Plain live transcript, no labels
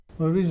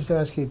Lord, we just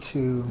ask you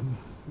to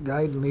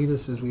guide and lead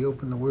us as we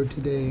open the Word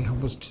today.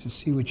 Help us to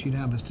see what you'd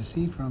have us to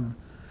see from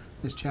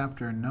this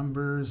chapter in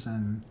Numbers.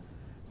 And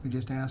we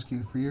just ask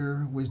you for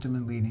your wisdom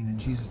and leading. In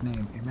Jesus'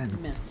 name, amen.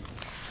 Amen.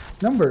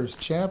 Numbers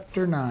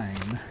chapter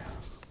 9,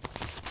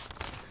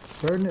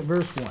 starting at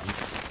verse 1.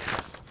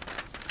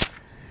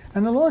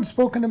 And the Lord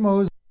spoke unto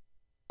Moses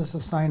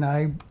of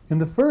Sinai in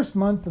the first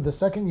month of the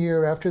second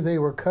year after they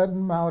were cut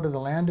out of the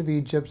land of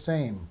Egypt,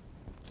 saying,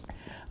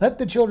 Let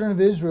the children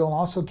of Israel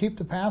also keep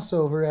the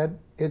Passover at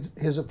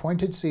his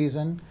appointed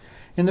season.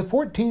 In the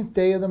 14th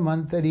day of the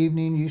month at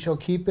evening you shall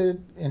keep it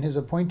in his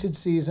appointed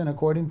season,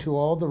 according to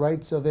all the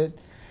rites of it,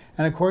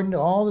 and according to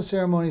all the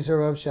ceremonies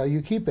thereof shall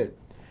you keep it.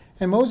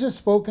 And Moses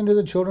spoke unto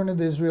the children of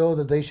Israel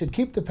that they should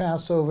keep the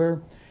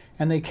Passover,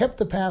 and they kept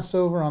the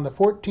Passover on the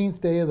 14th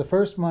day of the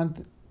first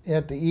month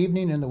at the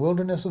evening in the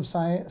wilderness of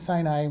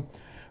Sinai,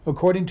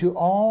 according to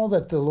all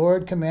that the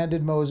Lord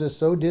commanded Moses,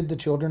 so did the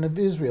children of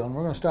Israel. And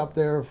we're going to stop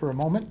there for a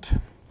moment.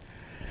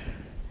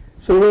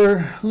 So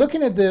we're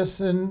looking at this,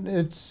 and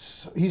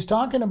he's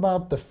talking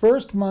about the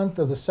first month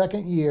of the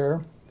second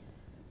year.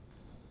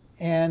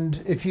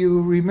 And if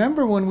you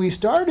remember when we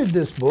started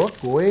this book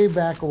way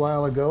back a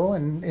while ago,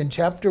 in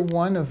chapter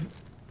 1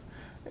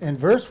 in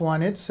verse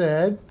 1, it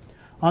said,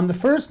 on the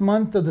first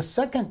month of the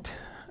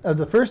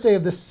first day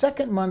of the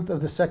second month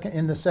of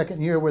in the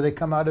second year, where they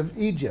come out of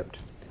Egypt.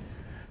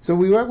 So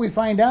what we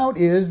find out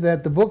is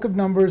that the book of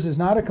Numbers is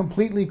not a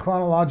completely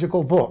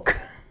chronological book.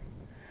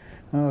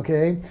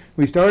 Okay,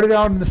 we started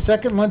out in the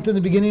second month in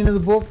the beginning of the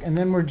book, and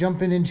then we're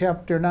jumping in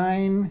chapter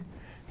 9.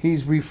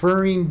 He's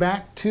referring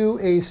back to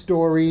a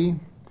story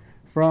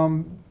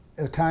from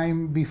a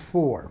time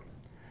before.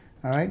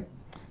 All right,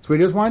 so we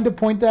just wanted to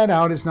point that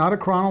out. It's not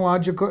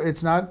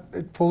it's not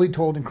fully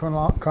told in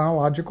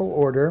chronological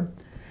order.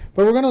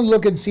 But we're going to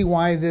look and see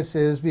why this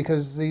is,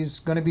 because he's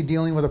going to be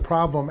dealing with a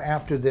problem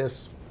after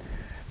this.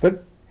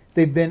 But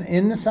they've been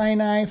in the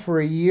Sinai for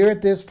a year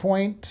at this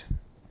point,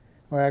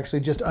 or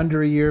actually just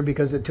under a year,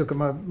 because it took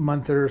them a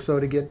month or so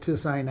to get to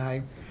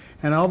Sinai.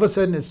 And all of a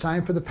sudden it's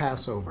time for the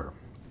Passover.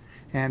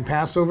 And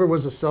Passover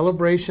was a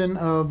celebration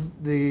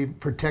of the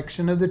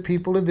protection of the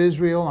people of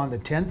Israel on the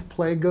 10th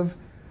plague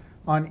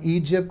on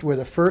Egypt, where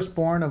the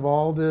firstborn of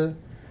all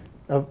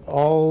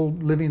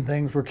living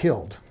things were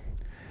killed,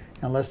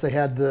 unless they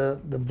had the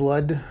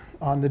blood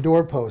on the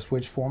doorpost,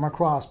 which form a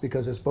cross,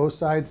 because it's both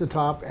sides, the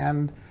top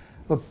and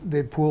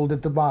they pooled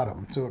at the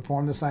bottom. So it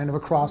formed the sign of a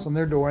cross on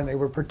their door, and they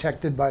were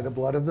protected by the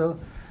blood of the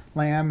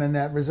lamb, and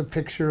that was a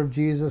picture of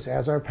Jesus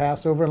as our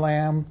Passover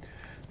lamb.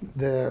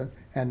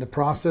 And the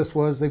process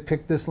was they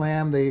picked this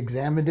lamb, they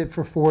examined it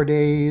for 4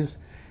 days,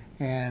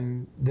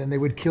 and then they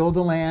would kill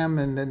the lamb,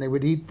 and then they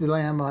would eat the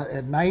lamb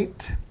at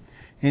night.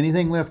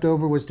 Anything left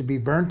over was to be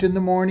burnt in the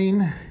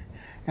morning,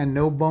 and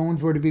no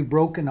bones were to be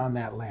broken on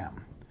that lamb.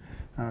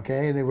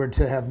 Okay, they were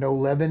to have no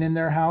leaven in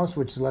their house,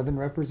 which leaven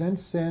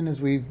represents sin,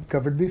 as we've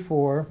covered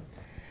before.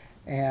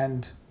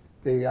 And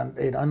they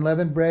ate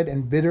unleavened bread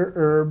and bitter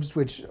herbs,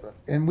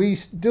 and we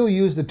still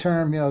use the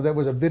term, that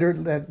was a bitter,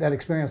 that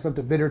experience left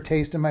a bitter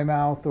taste in my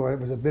mouth, or it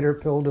was a bitter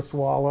pill to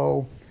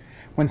swallow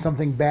when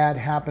something bad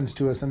happens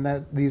to us, and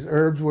that these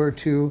herbs were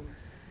to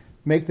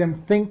make them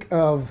think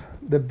of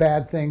the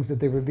bad things that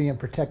they were being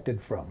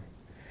protected from.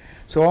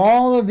 So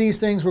all of these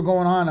things were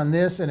going on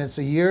this, and it's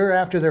a year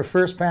after their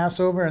first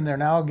Passover, and they're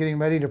now getting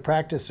ready to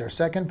practice their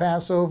second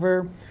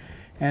Passover.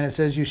 And it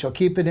says, you shall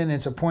keep it in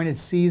its appointed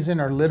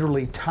season, or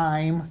literally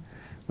time,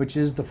 which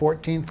is the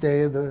 14th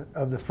day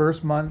of the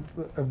first month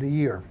of the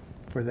year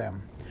for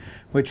them,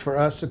 which for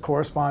us it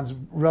corresponds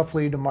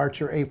roughly to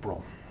March or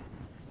April.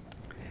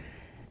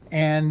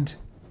 And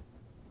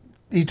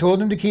he told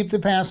them to keep the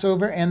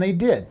Passover, and they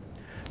did.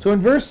 So in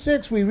verse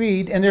 6 we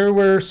read, and there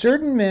were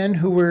certain men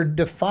who were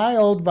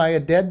defiled by a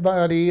dead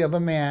body of a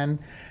man,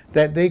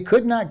 that they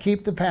could not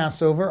keep the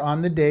Passover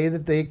on the day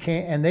that they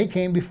came, and they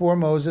came before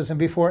Moses and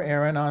before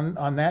Aaron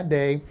on that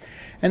day.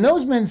 And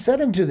those men said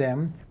unto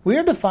them, We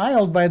are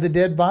defiled by the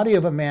dead body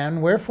of a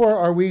man, wherefore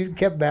are we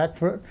kept back,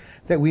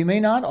 that we may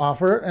not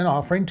offer an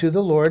offering to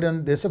the Lord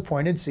in this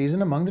appointed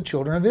season among the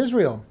children of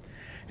Israel.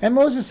 And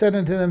Moses said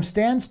unto them,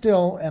 Stand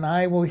still, and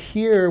I will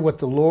hear what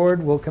the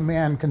Lord will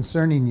command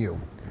concerning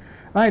you.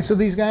 All right, so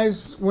these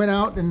guys went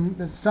out,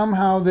 and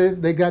somehow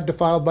they got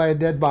defiled by a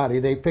dead body.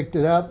 They picked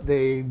it up,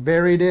 they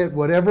buried it,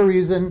 whatever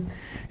reason.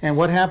 And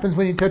what happens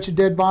when you touch a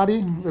dead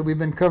body that we've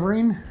been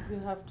covering? You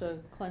have to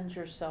cleanse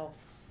yourself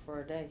for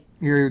a day.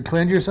 You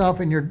cleanse yourself,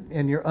 and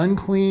you're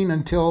unclean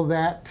until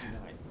that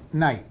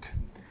night.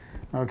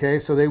 Okay,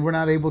 so they were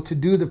not able to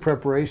do the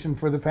preparation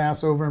for the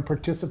Passover and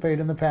participate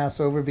in the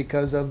Passover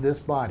because of this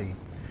body.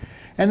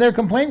 And their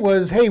complaint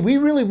was, hey, we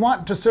really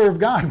want to serve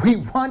God. We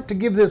want to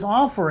give this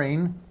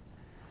offering,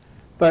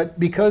 but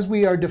because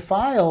we are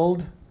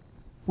defiled,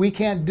 we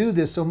can't do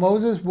this. So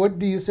Moses, what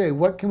do you say?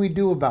 What can we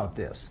do about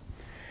this?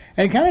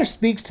 And it kind of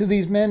speaks to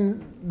these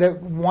men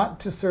that want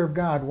to serve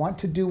God, want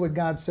to do what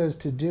God says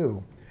to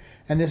do.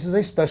 And this is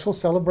a special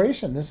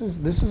celebration. This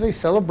is a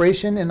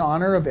celebration in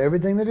honor of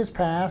everything that is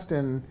past,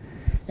 and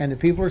And the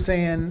people are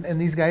saying,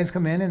 and these guys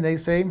come in and they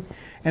say,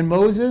 and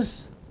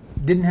Moses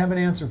didn't have an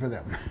answer for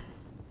them.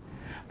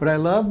 But I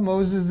love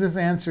Moses'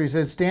 answer. He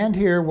said, stand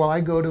here while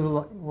I go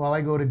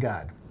to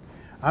God.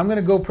 I'm going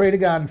to go pray to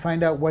God and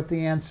find out what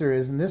the answer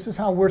is. And this is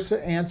how we're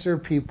to answer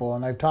people.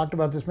 And I've talked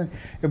about this.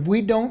 If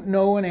we don't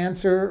know an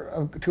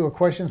answer to a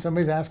question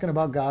somebody's asking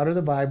about God or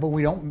the Bible,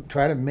 we don't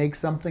try to make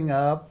something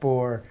up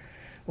or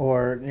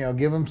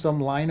give them some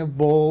line of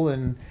bull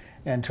and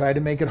try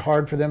to make it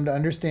hard for them to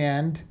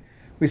understand.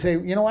 We say,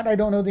 you know what, I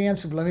don't know the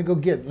answer, but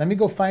let me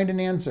go find an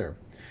answer.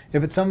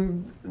 If it's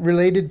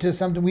related to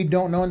something we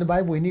don't know in the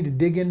Bible, we need to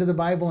dig into the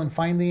Bible and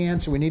find the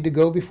answer. We need to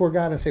go before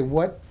God and say,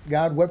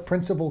 what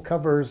principle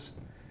covers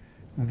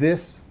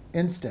this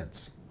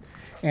instance?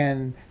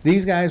 And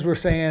these guys were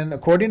saying,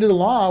 according to the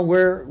law,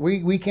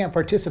 we can't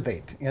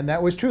participate. And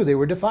that was true. They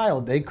were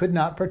defiled. They could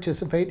not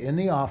participate in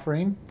the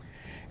offering.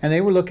 And they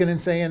were looking and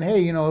saying,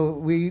 hey,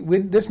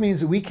 this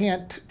means that we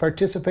can't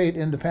participate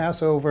in the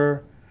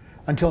Passover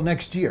until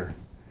next year,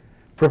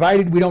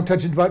 provided we don't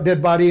touch a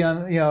dead body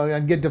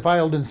and get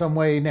defiled in some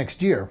way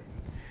next year.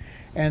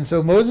 And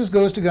so Moses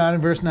goes to God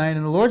in verse 9,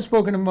 and the Lord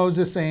spoke unto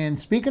Moses, saying,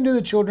 speak unto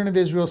the children of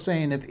Israel,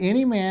 saying, if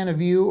any man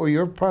of you or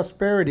your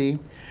prosperity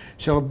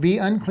shall be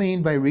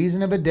unclean by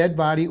reason of a dead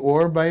body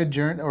or by a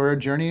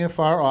journey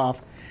afar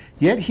off,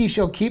 yet he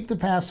shall keep the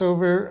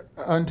Passover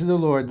unto the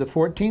Lord the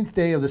 14th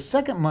day of the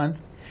second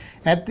month.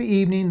 At the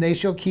evening they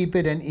shall keep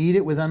it and eat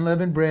it with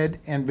unleavened bread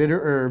and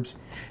bitter herbs.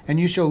 And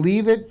you shall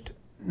leave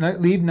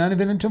none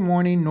of it until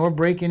morning, nor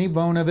break any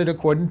bone of it,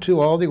 according to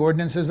all the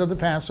ordinances of the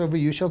Passover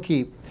you shall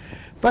keep.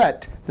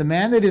 But the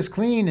man that is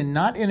clean and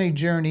not in a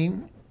journey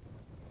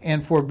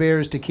and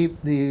forbears to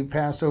keep the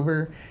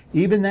Passover,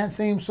 even that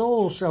same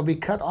soul shall be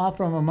cut off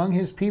from among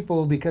his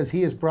people, because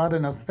he has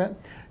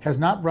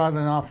not brought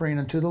an offering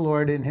unto the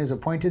Lord in his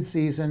appointed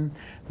season.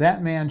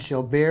 That man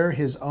shall bear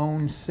his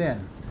own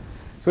sin.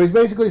 So he's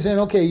basically saying,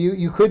 okay,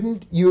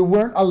 you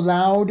weren't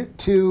allowed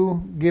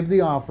to give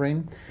the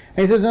offering. And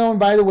he says, oh, and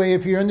by the way,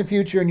 if you're in the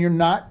future and you're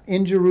not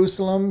in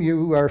Jerusalem,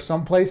 you are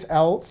someplace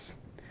else,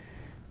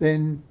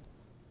 then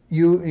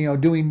you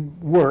doing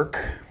work,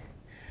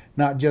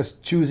 not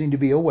just choosing to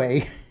be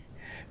away,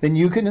 then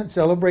you can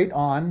celebrate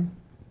on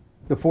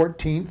the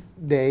 14th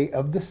day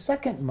of the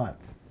second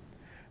month.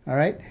 All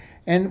right?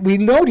 And we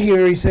note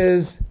here, he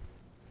says,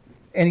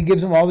 and he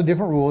gives them all the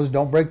different rules.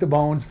 Don't break the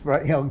bones,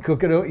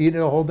 cook it, eat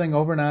the whole thing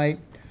overnight.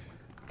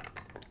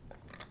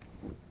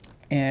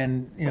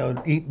 And,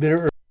 eat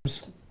bitter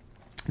herbs.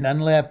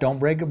 None left, don't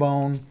break a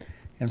bone.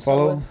 And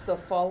follow. So it's the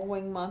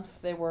following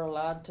month they were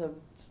allowed to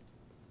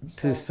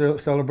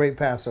celebrate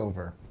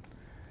Passover.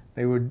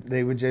 They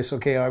would just,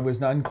 okay, I was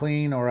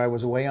unclean or I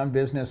was away on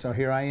business, so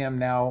here I am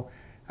now.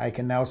 I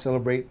can now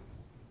celebrate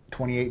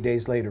 28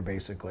 days later,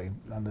 basically,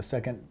 on the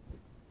second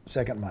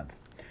month.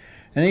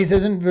 And then he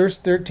says in verse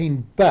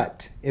 13,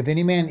 but if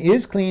any man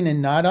is clean and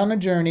not on a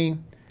journey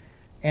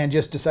and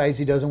just decides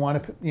he doesn't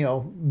want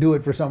to, do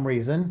it for some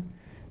reason,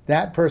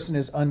 that person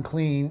is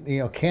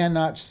unclean,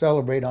 cannot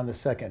celebrate on the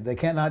second. They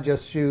cannot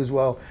just choose,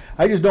 well,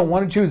 I just don't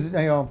want to choose,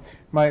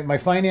 my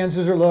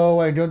finances are low,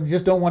 I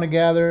just don't want to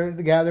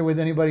gather with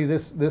anybody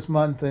this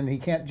month, and he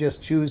can't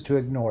just choose to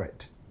ignore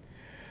it.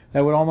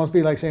 That would almost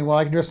be like saying, well,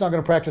 I'm just not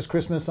going to practice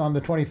Christmas on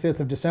the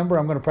 25th of December.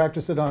 I'm going to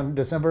practice it on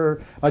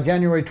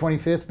January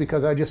 25th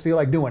because I just feel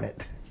like doing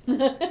it.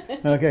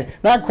 Okay,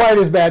 not quite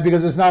as bad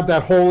because it's not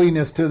that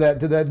holiness to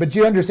that. But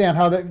you understand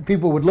how that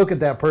people would look at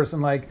that person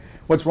like,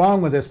 what's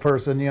wrong with this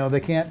person? They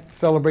can't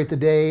celebrate the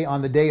day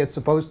on the day it's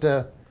supposed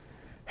to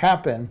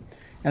happen.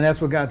 And that's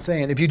what God's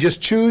saying. If you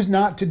just choose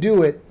not to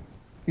do it,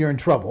 you're in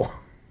trouble.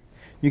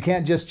 You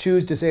can't just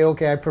choose to say,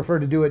 okay, I prefer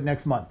to do it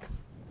next month.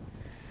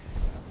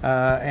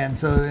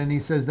 And he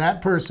says,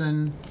 that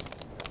person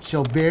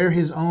shall bear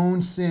his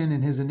own sin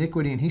and his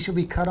iniquity, and he shall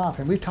be cut off.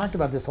 And we've talked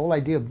about this whole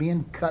idea of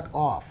being cut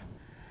off.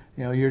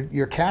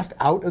 You're cast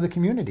out of the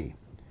community.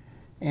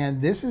 And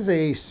this is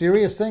a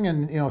serious thing,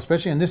 and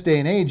especially in this day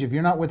and age, if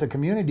you're not with a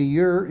community,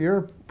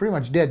 you're pretty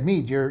much dead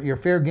meat. You're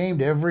fair game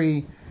to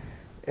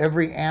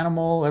every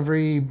animal,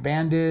 every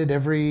bandit,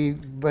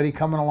 everybody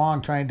coming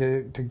along trying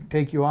to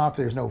take you off.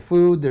 There's no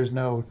food, there's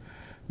no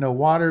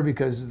water,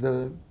 because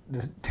the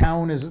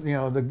town is,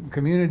 the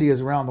community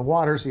is around the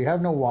water, so you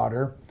have no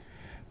water.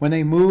 When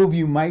they move,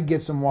 you might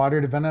get some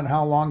water, depending on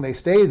how long they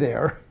stay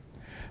there.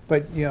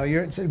 But,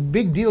 it's a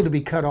big deal to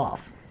be cut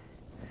off.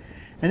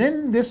 And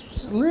then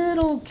this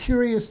little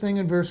curious thing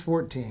in verse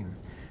 14.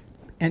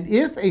 And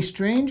if a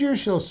stranger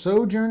shall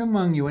sojourn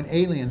among you, an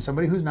alien,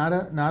 somebody who's not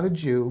a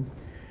Jew,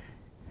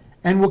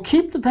 and will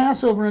keep the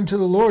Passover unto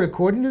the Lord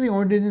according to the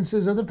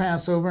ordinances of the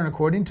Passover and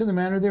according to the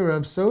manner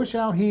thereof, so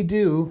shall he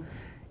do.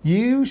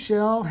 You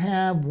shall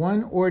have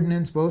one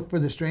ordinance both for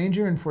the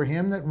stranger and for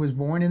him that was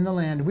born in the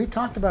land. We've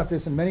talked about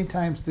this many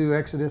times through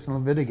Exodus and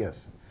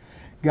Leviticus.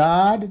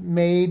 God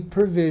made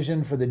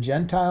provision for the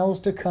Gentiles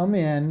to come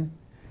in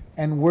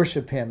and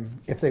worship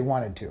him if they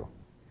wanted to.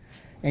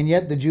 And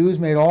yet the Jews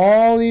made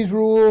all these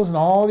rules and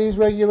all these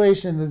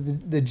regulations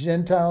that the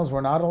Gentiles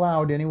were not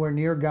allowed anywhere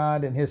near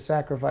God and his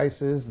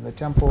sacrifices and the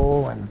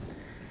temple. And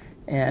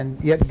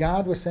And yet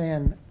God was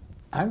saying,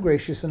 I'm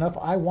gracious enough.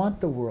 I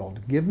want the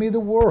world. Give me the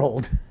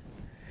world.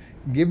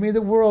 Give me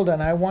the world,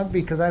 and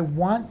because I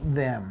want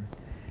them.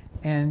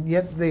 And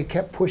yet they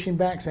kept pushing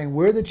back, saying,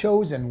 we're the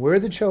chosen. We're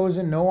the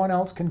chosen. No one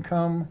else can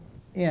come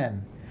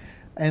in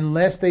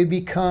unless they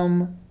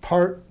become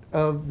part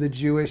of the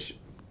Jewish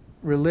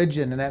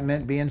religion. And that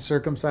meant being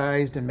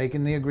circumcised and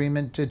making the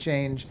agreement to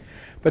change.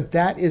 But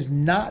that is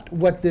not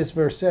what this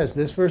verse says.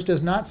 This verse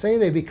does not say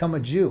they become a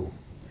Jew.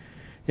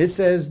 It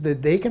says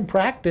that they can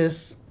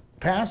practice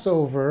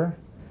Passover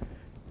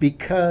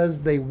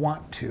because they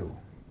want to.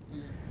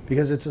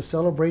 Because it's a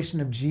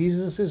celebration of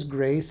Jesus'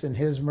 grace and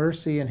his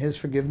mercy and his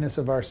forgiveness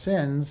of our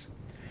sins.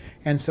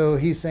 And so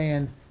he's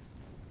saying,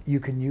 you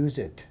can use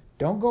it.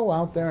 Don't go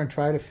out there and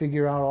try to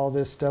figure out all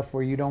this stuff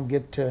where you don't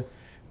get to,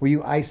 where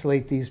you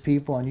isolate these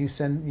people and you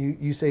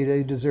say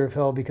they deserve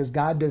hell, because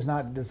God does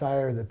not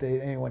desire that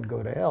anyone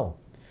go to hell.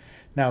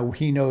 Now,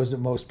 he knows that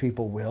most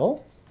people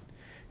will.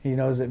 He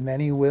knows that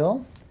many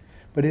will.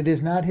 But it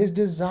is not his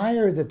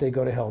desire that they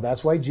go to hell.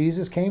 That's why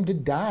Jesus came to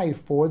die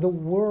for the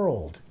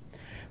world.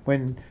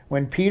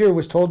 When Peter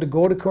was told to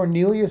go to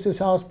Cornelius'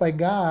 house by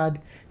God,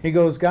 he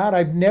goes, God,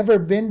 I've never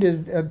been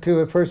to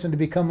a person to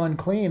become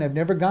unclean. I've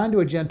never gone to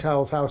a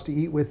Gentile's house to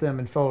eat with them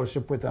and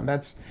fellowship with them.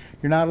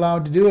 You're not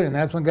allowed to do it. And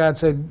that's when God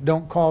said,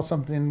 don't call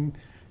something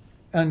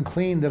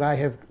unclean that I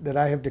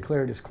have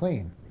declared as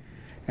clean.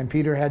 And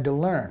Peter had to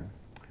learn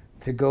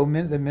to go.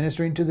 The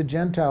ministering to the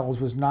Gentiles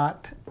was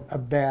not a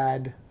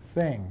bad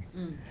thing.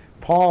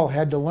 Paul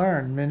had to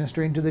learn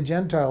ministering to the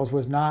Gentiles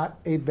was not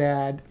a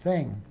bad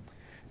thing.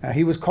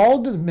 He was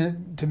called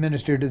to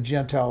minister to the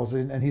Gentiles,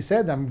 and he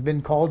said, I've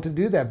been called to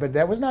do that. But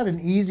that was not an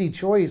easy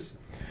choice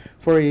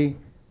for a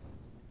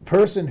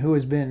person who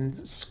has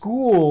been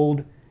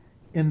schooled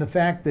in the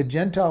fact that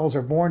Gentiles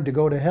are born to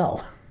go to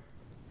hell.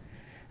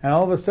 And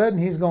all of a sudden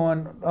he's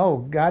going, oh,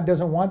 God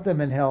doesn't want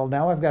them in hell.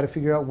 Now I've got to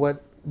figure out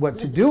what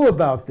to do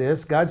about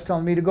this. God's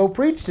telling me to go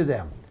preach to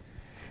them.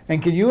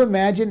 And can you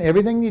imagine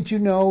everything that you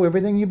know,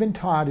 everything you've been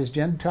taught is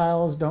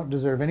Gentiles don't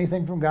deserve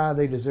anything from God.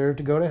 They deserve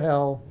to go to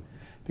hell.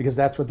 Because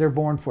that's what they're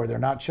born for. They're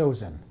not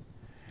chosen.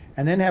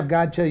 And then have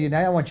God tell you,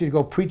 now I want you to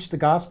go preach the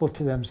gospel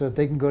to them so that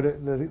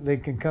they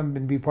can come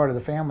and be part of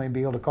the family and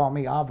be able to call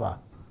me Abba.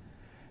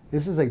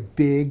 This is a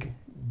big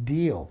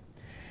deal.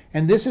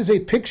 And this is a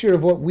picture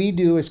of what we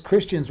do as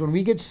Christians. When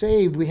we get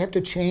saved, we have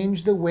to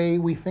change the way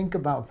we think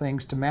about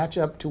things to match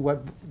up to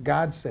what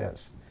God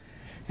says.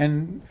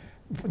 And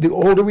the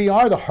older we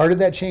are, the harder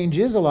that change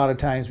is a lot of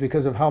times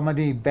because of how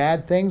many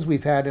bad things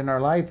we've had in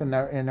our life and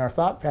in our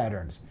thought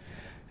patterns.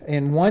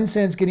 In one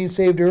sense, getting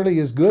saved early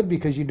is good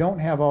because you don't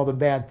have all the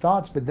bad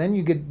thoughts, but then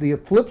you get the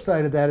flip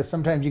side of that is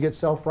sometimes you get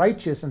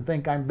self-righteous and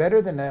think I'm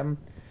better than them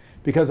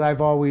because I've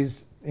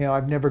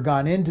never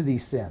gone into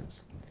these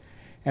sins.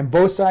 And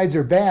both sides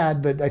are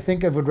bad, but I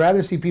think I would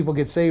rather see people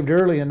get saved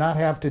early and not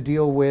have to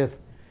deal with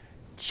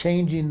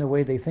changing the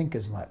way they think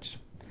as much.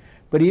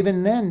 But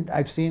even then,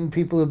 I've seen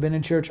people who have been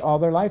in church all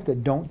their life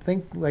that don't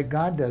think like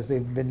God does.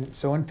 They've been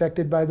so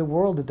infected by the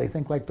world that they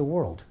think like the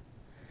world.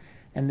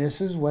 And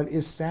this is what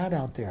is sad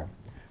out there.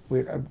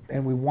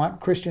 And we want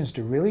Christians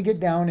to really get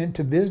down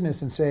into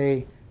business and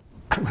say,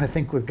 I'm going to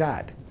think with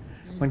God.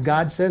 When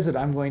God says it,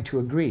 I'm going to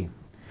agree.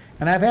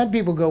 And I've had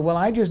people go, well,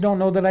 I just don't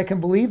know that I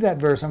can believe that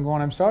verse. I'm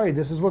going, I'm sorry,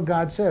 this is what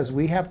God says.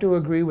 We have to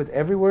agree with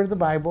every word of the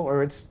Bible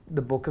or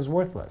the book is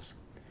worthless.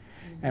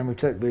 And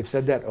we've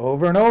said that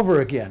over and over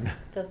again.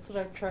 That's what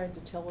I've tried to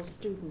tell a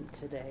student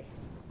today.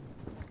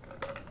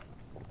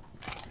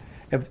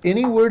 If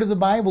any word of the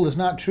Bible is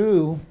not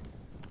true,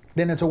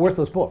 then it's a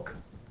worthless book,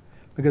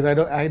 because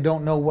I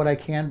don't know what I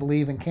can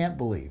believe and can't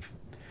believe.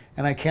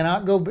 And I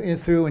cannot go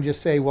through and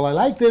just say, well, I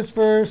like this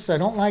verse, I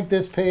don't like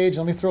this page,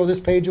 let me throw this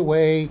page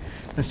away,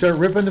 and start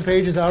ripping the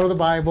pages out of the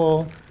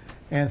Bible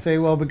and say,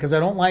 well, because I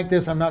don't like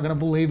this, I'm not going to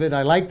believe it.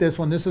 I like this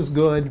one, this is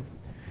good.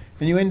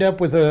 And you end up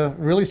with a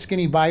really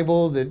skinny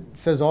Bible that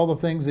says all the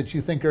things that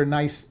you think are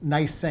nice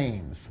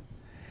sayings.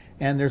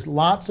 And there's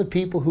lots of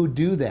people who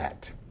do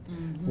that.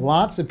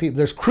 Lots of people.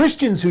 There's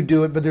Christians who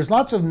do it, but there's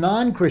lots of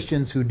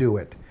non-Christians who do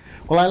it.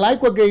 Well, I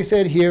like what they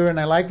said here, and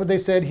I like what they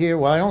said here.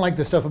 Well, I don't like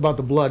the stuff about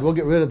the blood. We'll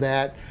get rid of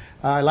that.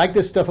 I like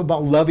this stuff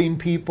about loving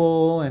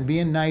people and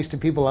being nice to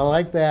people. I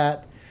like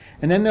that.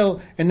 And then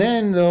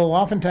they'll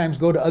oftentimes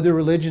go to other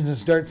religions and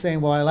start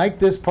saying, well, I like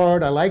this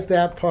part, I like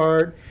that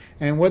part.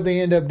 And what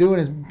they end up doing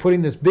is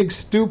putting this big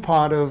stew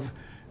pot of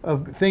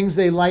things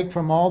they like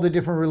from all the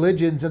different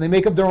religions, and they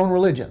make up their own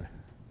religion.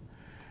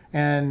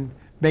 And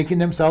making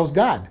themselves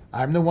God.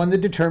 I'm the one that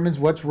determines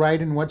what's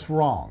right and what's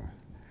wrong.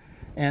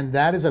 And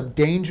that is a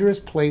dangerous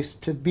place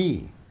to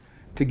be.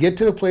 To get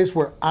to the place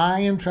where I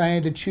am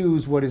trying to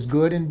choose what is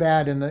good and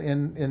bad in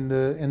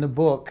the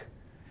book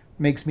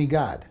makes me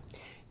God.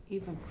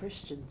 Even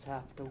Christians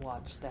have to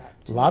watch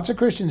that too. Lots of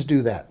Christians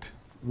do that.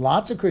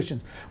 Lots of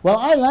Christians. Well,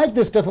 I like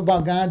this stuff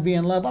about God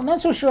being love. I'm not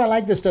so sure I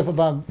like this stuff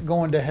about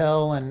going to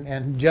hell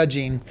and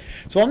judging.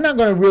 So I'm not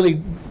going to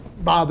really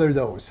bother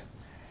those.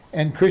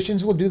 And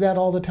Christians will do that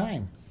all the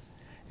time.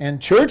 And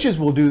churches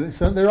will do this.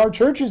 There are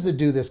churches that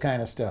do this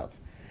kind of stuff.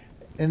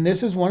 and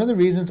this is one of the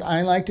reasons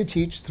I like to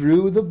teach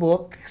through the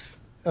books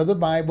of the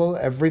Bible,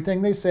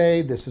 everything they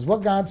say. This is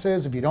what God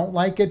says. If you don't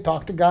like it,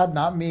 talk to God,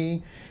 not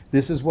me.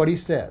 This is what he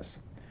says.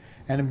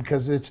 And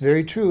because it's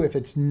very true, if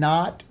it's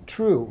not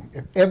true,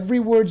 if every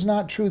word's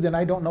not true, then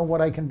I don't know what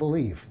I can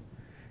believe.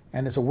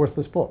 And it's a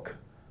worthless book.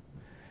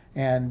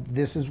 And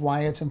this is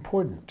why it's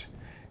important.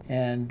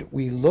 And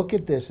we look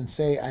at this and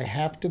say, I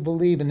have to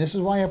believe. And this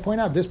is why I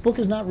point out, this book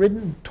is not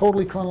written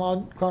totally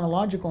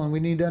chronological, and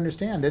we need to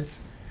understand.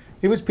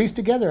 It was pieced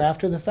together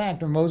after the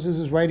fact when Moses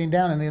is writing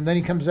down. And then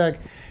he comes back,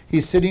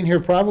 he's sitting here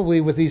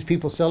probably with these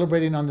people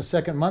celebrating on the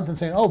second month and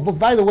saying, oh, but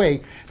by the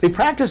way, they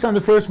practiced on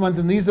the first month,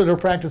 and these that are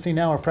practicing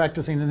now are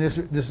practicing, and this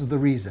is the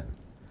reason.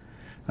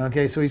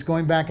 Okay, so he's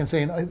going back and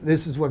saying,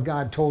 this is what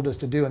God told us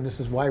to do, and this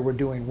is why we're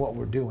doing what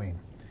we're doing.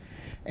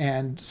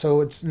 And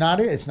so it's not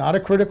a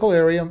critical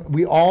area.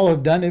 We all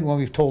have done it when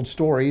we've told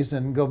stories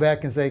and go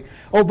back and say,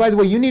 oh, by the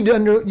way, you need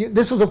to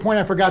this was a point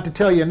I forgot to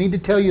tell you. I need to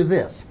tell you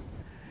this.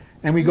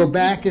 And we go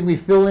back and we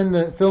fill in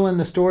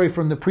the story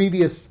from the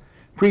previous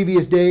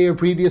day or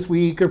previous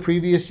week or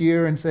previous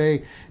year and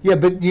say, yeah,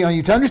 but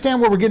you to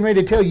understand what we're getting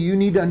ready to tell you, you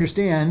need to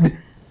understand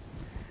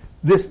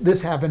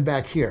this happened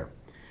back here.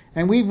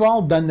 And we've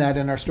all done that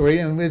in our story.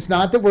 And it's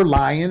not that we're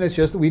lying. It's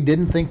just that we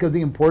didn't think of the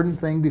important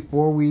thing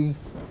before we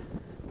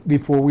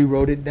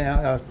wrote it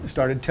down,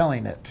 started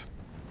telling it.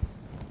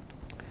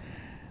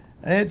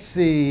 Let's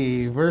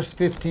see, verse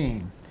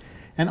 15.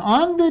 And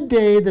on the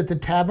day that the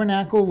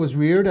tabernacle was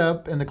reared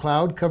up and the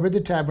cloud covered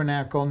the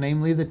tabernacle,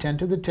 namely the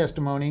tent of the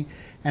testimony,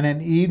 and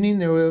at evening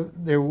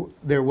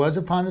there was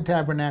upon the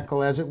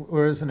tabernacle as it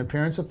was an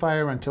appearance of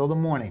fire until the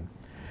morning.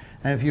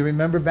 And if you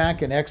remember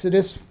back in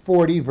Exodus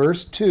 40,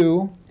 verse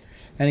 2,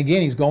 and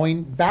again he's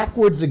going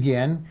backwards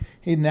again.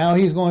 Now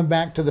he's going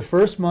back to the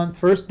first month,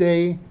 first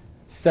day,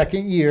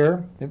 second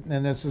year,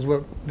 and this is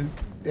what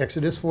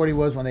Exodus 40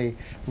 was, when they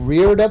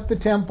reared up the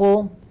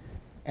temple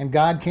and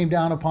God came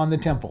down upon the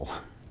temple.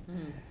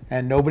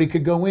 And nobody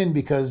could go in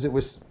because it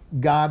was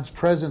God's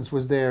presence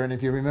was there. And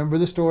if you remember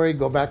the story,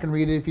 go back and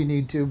read it if you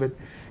need to, but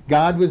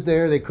God was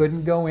there, they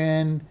couldn't go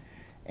in,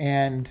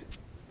 and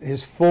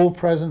his full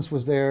presence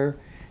was there,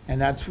 and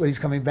that's what he's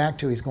coming back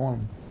to. He's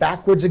going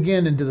backwards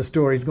again into the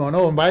story. He's going,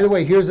 oh, and by the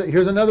way, here's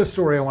another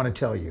story I want to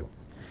tell you.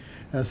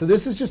 So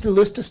this is just a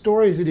list of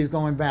stories that he's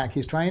going back.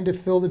 He's trying to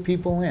fill the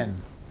people in.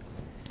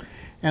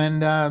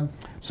 And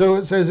so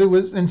it says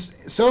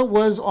so it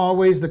was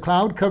always, the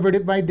cloud covered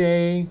it by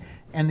day,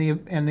 and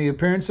the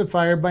appearance of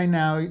fire by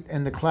night,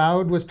 and the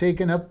cloud was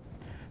taken up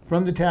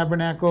from the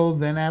tabernacle.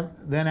 Then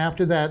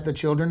after that, the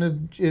children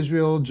of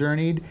Israel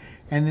journeyed,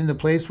 and in the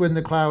place where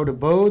the cloud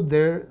abode,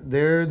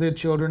 there the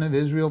children of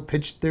Israel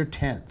pitched their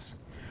tents.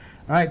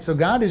 All right, so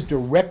God is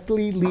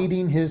directly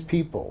leading his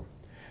people.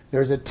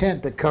 There's a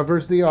tent that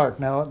covers the ark,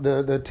 now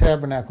the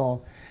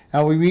tabernacle.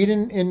 Now we read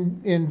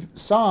in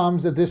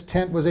Psalms that this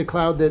tent was a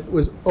cloud that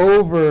was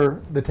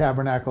over the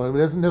tabernacle. It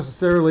wasn't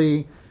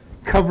necessarily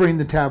covering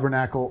the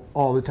tabernacle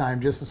all the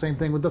time. Just the same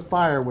thing with the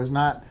fire, was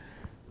not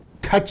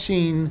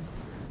touching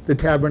the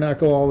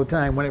tabernacle all the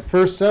time. When it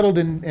first settled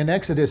in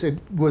Exodus, it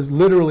was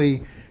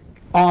literally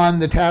on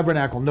the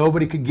tabernacle.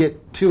 Nobody could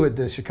get to it.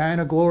 The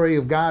Shekinah glory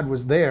of God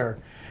was there.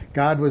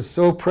 God was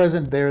so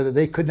present there that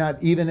they could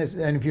not even,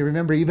 and if you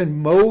remember,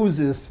 even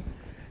Moses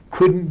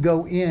couldn't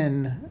go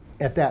in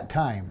at that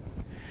time.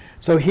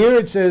 So here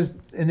it says,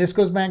 and this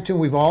goes back to,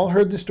 we've all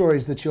heard the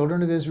stories, the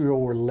children of Israel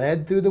were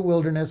led through the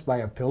wilderness by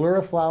a pillar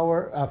of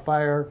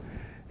fire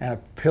and a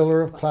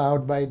pillar of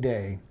cloud by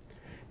day.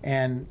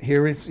 And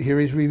here he's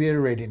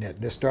reiterating it.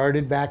 This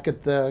started back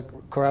at the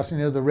crossing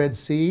of the Red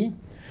Sea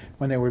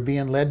when they were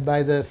being led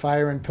by the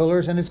fire and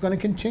pillars, and it's going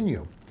to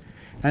continue.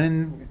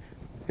 And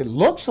it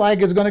looks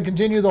like it's going to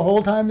continue the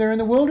whole time they're in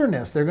the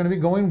wilderness. They're going to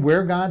be going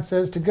where God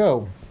says to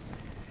go.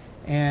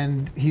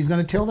 And he's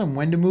going to tell them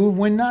when to move,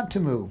 when not to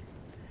move.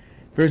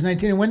 Verse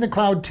 19, and when the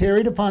cloud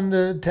tarried upon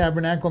the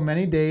tabernacle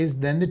many days,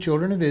 then the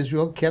children of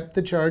Israel kept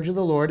the charge of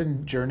the Lord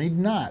and journeyed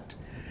not.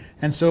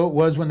 And so it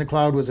was when the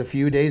cloud was a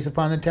few days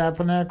upon the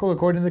tabernacle,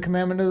 according to the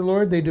commandment of the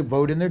Lord, they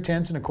abode in their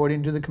tents, and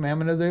according to the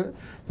commandment of the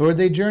Lord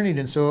they journeyed.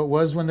 And so it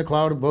was when the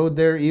cloud abode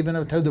there even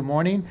until the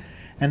morning,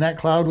 and that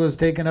cloud was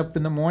taken up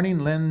in the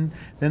morning, then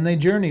they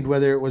journeyed,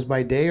 whether it was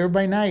by day or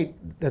by night,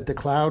 that the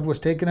cloud was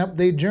taken up,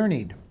 they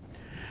journeyed.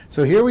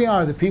 So here we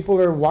are, the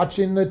people are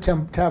watching the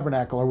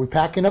tabernacle. Are we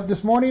packing up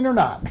this morning or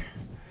not?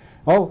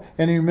 Oh,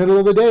 and in the middle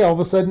of the day, all of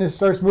a sudden it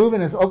starts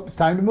moving, it's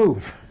time to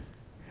move.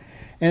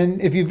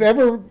 And if you've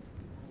ever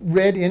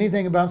read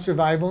anything about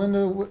survival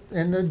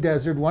in the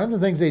desert, one of the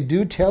things they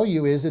do tell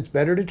you is it's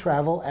better to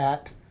travel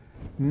at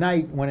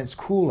night when it's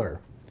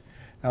cooler.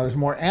 Now there's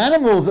more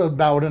animals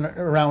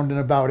around and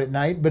about at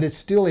night, but it's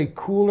still a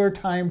cooler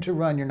time to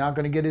run. You're not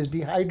going to get as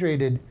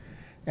dehydrated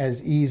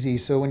as easy.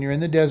 So when you're in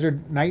the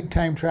desert,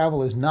 nighttime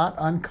travel is not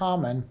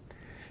uncommon.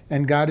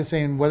 And God is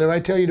saying, whether I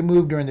tell you to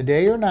move during the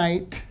day or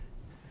night,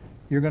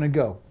 you're going to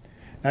go.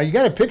 Now you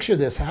got to picture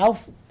this. How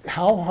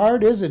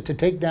hard is it to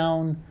take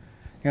down,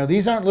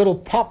 these aren't little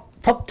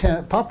pop-up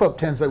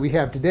tents that we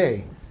have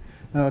today.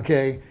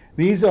 Okay,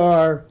 these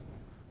are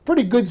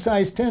pretty good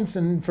sized tents.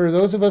 And for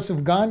those of us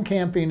who've gone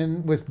camping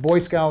and with Boy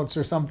Scouts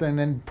or something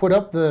and put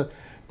up the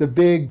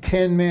big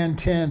 10-man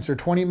tents or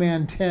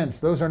 20-man tents,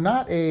 those are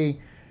not you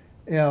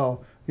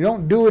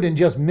don't do it in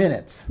just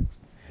minutes.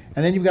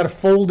 And then you've got to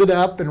fold it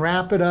up and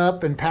wrap it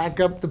up and pack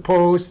up the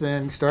posts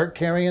and start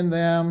carrying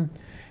them.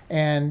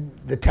 And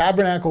the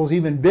tabernacle is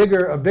even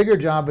bigger, a bigger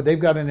job, but they've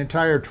got an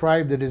entire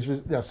tribe that is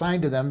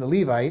assigned to them, the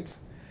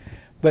Levites.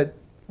 But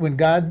when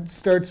God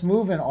starts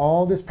moving,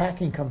 all this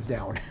packing comes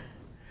down.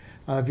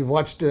 If you've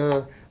watched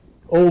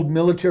old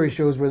military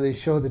shows where they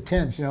show the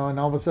tents, and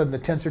all of a sudden the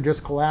tents are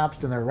just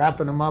collapsed and they're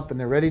wrapping them up and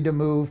they're ready to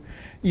move.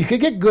 You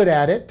could get good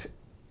at it.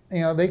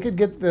 They could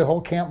get the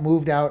whole camp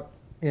moved out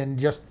in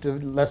just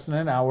less than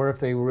an hour if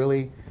they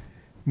really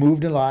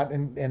moved a lot.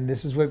 And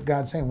this is what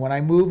God's saying. When I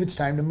move, it's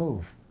time to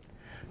move.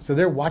 So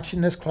they're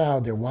watching this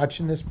cloud. They're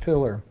watching this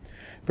pillar.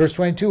 Verse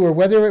 22, or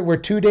whether it were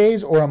 2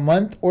 days or a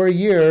month or a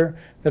year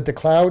that the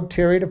cloud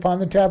tarried upon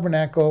the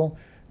tabernacle,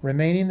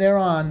 remaining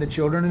thereon, the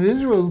children of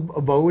Israel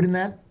abode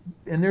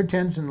in their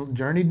tents and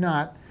journeyed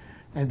not.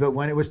 But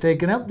when it was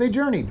taken up, they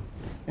journeyed.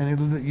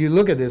 And you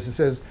look at this, it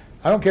says,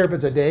 I don't care if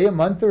it's a day, a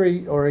month, or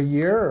a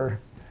year, or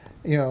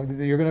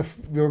you're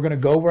gonna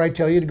go where I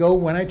tell you to go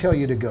when I tell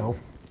you to go.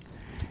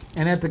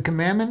 And at the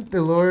commandment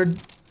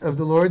of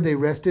the Lord they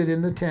rested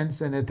in the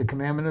tents, and at the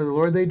commandment of the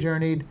Lord they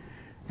journeyed,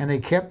 and they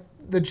kept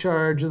the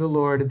charge of the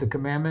Lord at the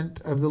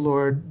commandment of the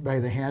Lord by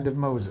the hand of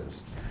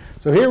Moses.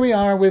 So here we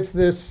are with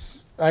this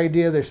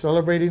idea. They're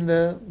celebrating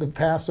the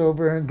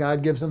Passover, and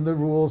God gives them the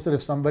rules that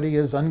if somebody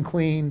is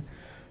unclean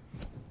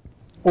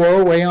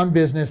or away on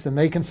business, then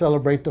they can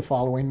celebrate the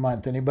following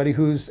month. Anybody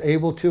who's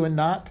able to and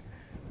not,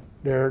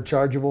 they're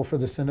chargeable for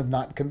the sin of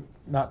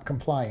not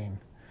complying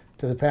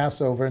to the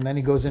Passover. And then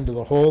he goes into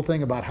the whole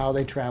thing about how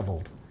they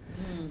traveled.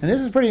 And this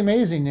is pretty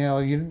amazing.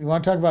 You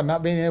want to talk about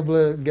not being able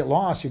to get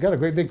lost. You've got a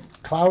great big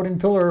cloud and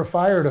pillar of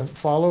fire to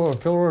follow, or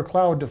pillar of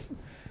cloud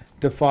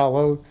to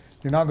follow.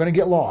 You're not going to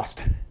get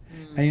lost.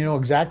 And you know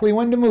exactly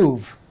when to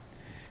move.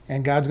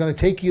 And God's going to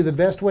take you the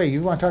best way.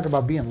 You want to talk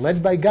about being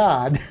led by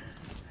God.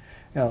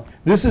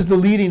 This is the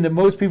leading that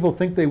most people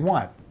think they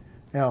want.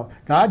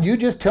 God, you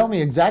just tell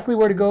me exactly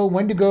where to go,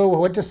 when to go,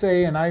 what to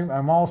say, and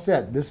I'm all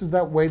set. This is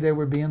that way they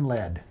were being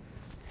led.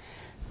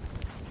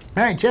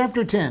 All right,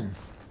 chapter 10.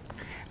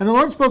 And the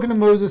Lord spoke unto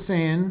Moses,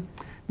 saying,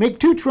 make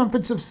 2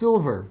 trumpets of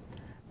silver.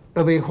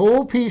 Of a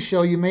whole piece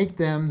shall you make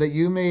them, that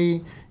you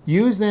may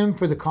use them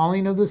for the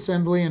calling of the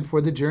assembly and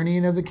for the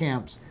journeying of the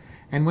camps.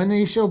 And when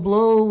they shall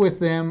blow with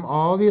them,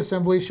 all the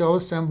assembly shall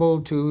assemble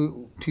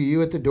to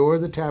you at the door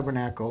of the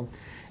tabernacle.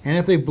 And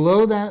if they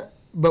blow that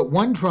but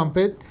one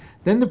trumpet,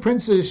 then the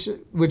princes,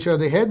 which are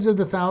the heads of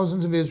the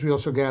thousands of Israel,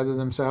 shall gather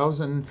themselves.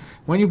 And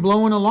when you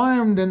blow an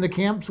alarm, then the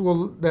camps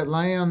that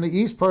lie on the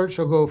east part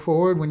shall go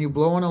forward. When you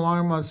blow an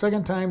alarm a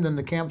second time, then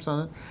the camps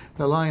that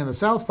lie on the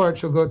south part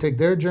shall go take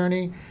their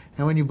journey.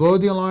 And when you blow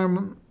the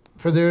alarm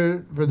for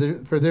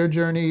their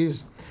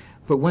journeys,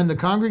 but when the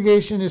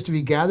congregation is to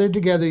be gathered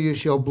together, you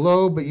shall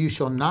blow, but you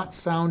shall not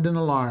sound an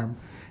alarm.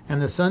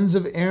 And the sons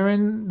of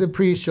Aaron the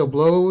priest shall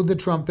blow the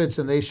trumpets,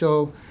 and they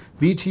shall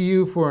be to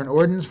you for an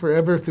ordinance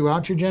forever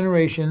throughout your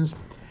generations.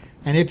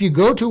 And if you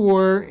go to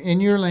war in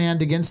your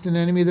land against an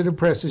enemy that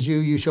oppresses you,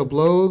 you shall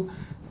blow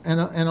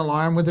an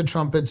alarm with the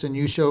trumpets, and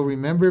you shall be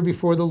remembered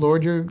before the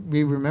Lord your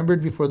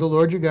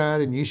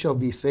God, and you shall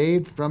be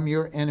saved from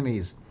your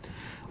enemies.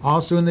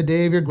 Also in the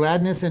day of your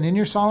gladness and in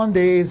your solemn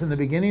days, in the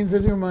beginnings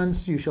of your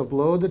months, you shall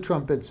blow the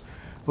trumpets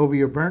over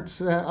your burnt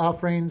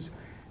offerings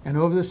and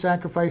over the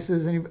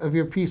sacrifices of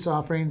your peace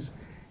offerings,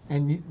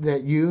 and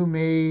that you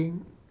may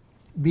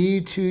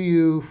be to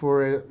you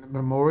for a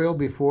memorial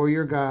before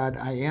your God.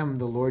 I am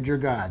the Lord your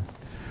God.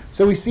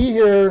 So we see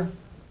here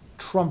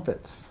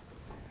trumpets.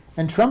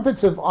 And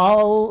trumpets have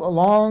all a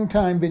long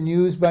time been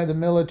used by the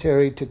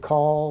military to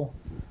call,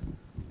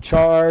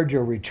 charge,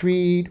 or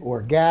retreat,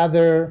 or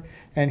gather.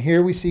 And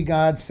here we see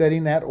God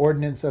setting that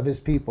ordinance of his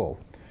people.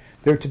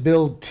 They're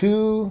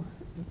to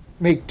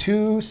make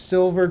 2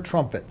 silver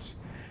trumpets.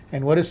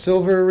 And what does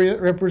silver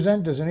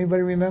represent? Does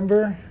anybody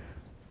remember?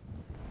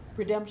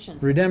 Redemption.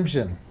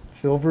 Redemption.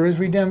 Silver is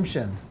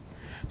redemption.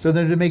 So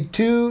they're to make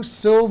 2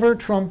 silver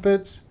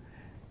trumpets,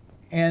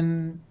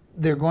 and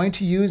they're going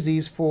to use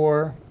these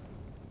for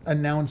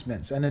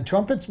announcements. And the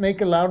trumpets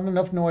make a loud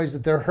enough noise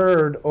that they're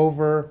heard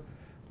over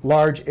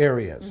large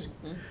areas.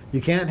 Mm-hmm. You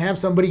can't have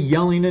somebody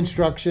yelling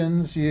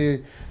instructions.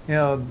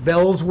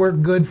 Bells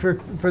work good for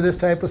this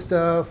type of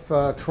stuff.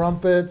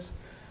 Trumpets.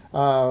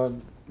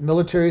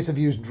 Militaries have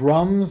used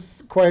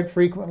drums quite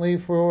frequently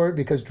for it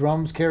because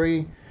trumpets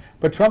carry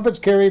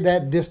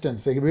that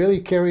distance. They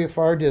really carry a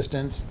far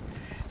distance.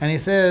 And he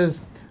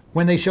says,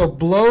 when they shall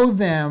blow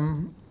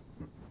them,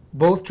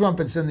 both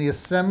trumpets, in the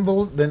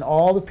assemble, then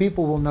all the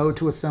people will know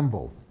to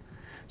assemble.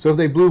 So if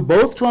they blew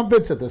both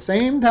trumpets at the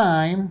same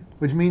time,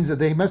 which means that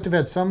they must have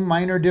had some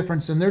minor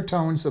difference in their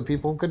tone so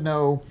people could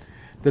know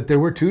that there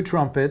were 2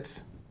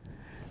 trumpets,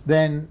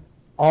 then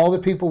all the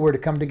people were to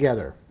come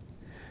together.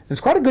 It's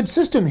quite a good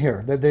system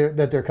here that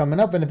they're coming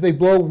up. And if they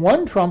blow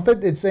one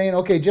trumpet, it's saying,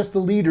 okay, just the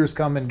leaders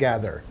come and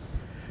gather.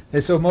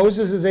 And so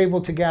Moses is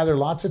able to gather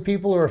lots of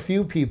people or a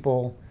few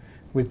people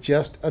with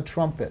just a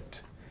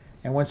trumpet.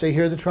 And once they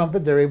hear the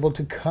trumpet, they're able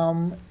to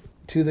come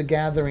to the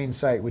gathering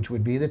site, which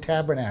would be the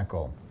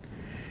tabernacle.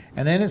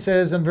 And then it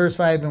says in verse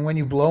 5, and when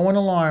you blow an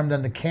alarm,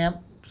 then the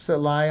camps that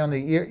lie on the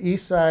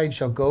east side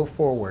shall go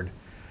forward.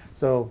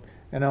 So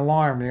an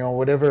alarm,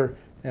 whatever,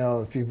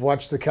 if you've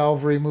watched the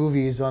Calvary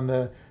movies on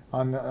the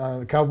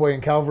Cowboy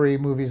and Calvary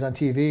movies on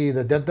TV,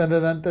 the dun dun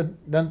dun dun dun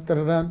dun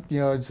dun dun,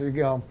 it's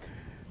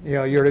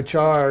you're to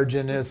charge,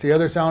 and it's the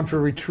other sound for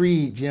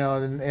retreat,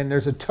 and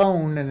there's a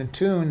tone and a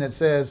tune that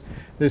says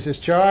this is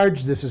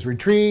charge, this is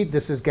retreat,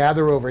 this is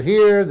gather over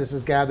here, this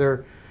is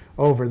gather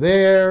over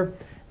there,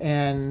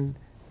 and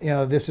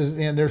this is,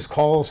 and there's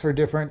calls for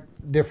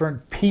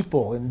different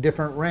people in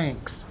different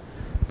ranks.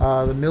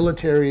 The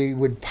military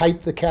would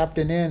pipe the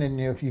captain in, and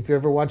if you've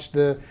ever watched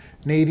the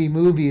Navy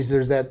movies,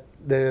 there's that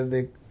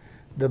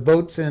the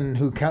boatswain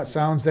who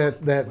sounds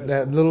that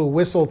little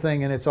whistle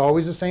thing, and it's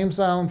always the same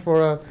sound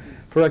for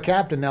a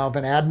captain. Now, if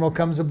an admiral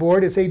comes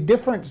aboard, it's a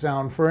different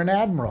sound for an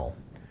admiral.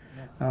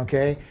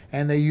 Okay,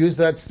 and they use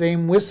that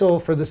same whistle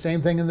for the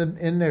same thing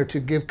in there to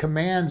give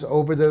commands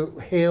over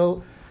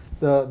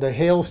the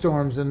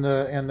hailstorms and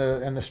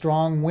the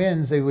strong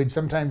winds. They would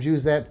sometimes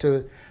use that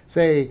to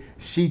say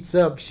sheets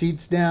up,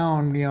 sheets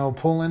down,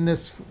 pull in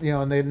this,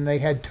 and they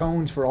had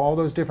tones for all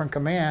those different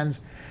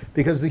commands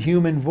because the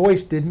human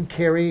voice didn't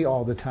carry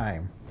all the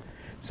time.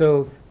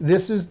 So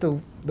this is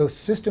the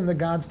system that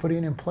God's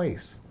putting in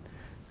place.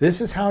 This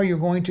is how you're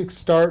going to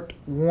start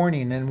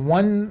warning. And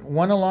one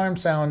alarm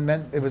sound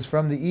meant it was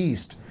from the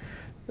east.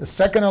 The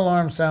second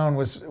alarm sound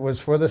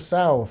was for the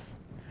south.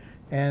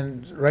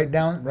 And right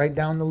down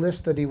the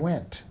list that he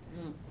went.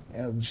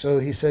 So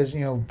he says,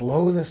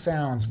 blow the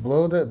sounds,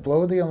 blow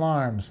the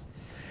alarms.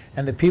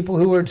 And the people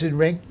who were to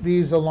make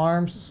these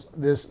alarms,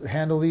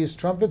 handle these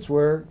trumpets,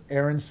 were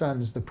Aaron's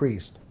sons, the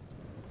priest.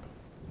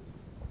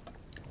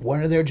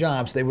 One of their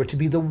jobs, they were to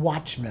be the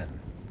watchmen.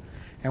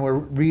 And we'll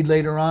read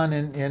later on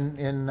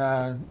in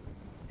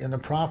the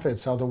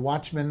prophets how the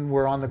watchmen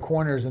were on the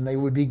corners and they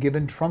would be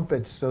given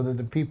trumpets so that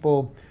the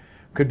people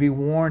could be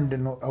warned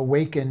and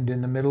awakened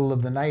in the middle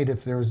of the night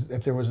if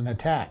there was an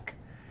attack.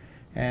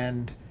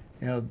 And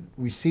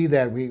we see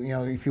that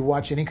if you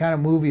watch any kind of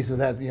movies of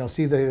that, you'll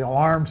see the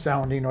alarm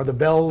sounding or the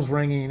bells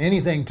ringing,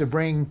 anything to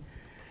bring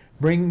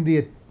the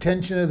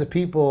attention of the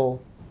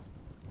people.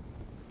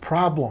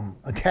 Problem,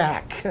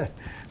 attack.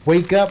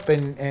 Wake up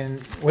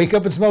and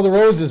smell the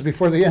roses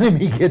before the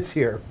enemy gets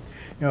here.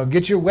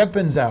 Get your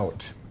weapons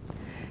out.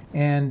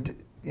 And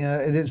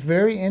it is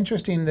very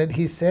interesting that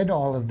he said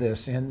all of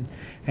this. And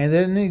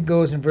then he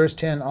goes in verse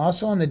 10,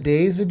 also on the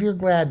days of your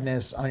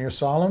gladness, on your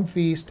solemn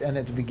feast, and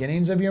at the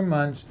beginnings of your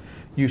months,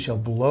 you shall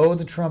blow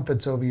the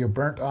trumpets over your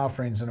burnt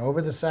offerings and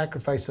over the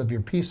sacrifice of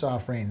your peace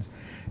offerings.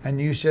 And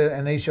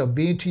they shall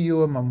be to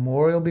you a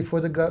memorial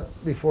before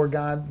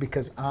God,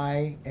 because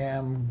I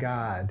am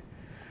God.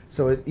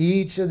 So at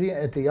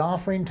the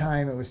offering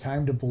time, it was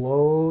time to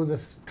blow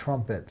the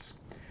trumpets.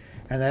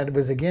 And that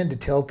was, again, to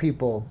tell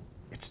people,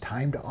 it's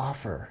time to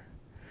offer.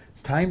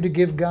 It's time to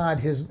give God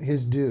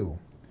his due.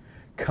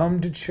 Come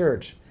to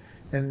church.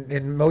 And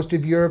in most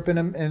of Europe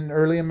and in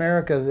early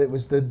America, it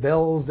was the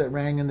bells that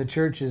rang in the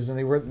churches, and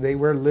they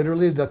were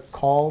literally the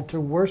call to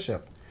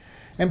worship.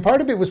 And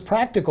part of it was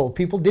practical.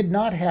 People did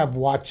not have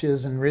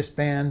watches and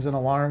wristbands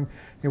and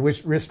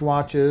wrist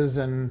watches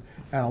and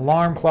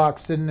alarm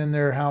clocks sitting in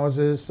their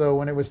houses. So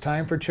when it was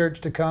time for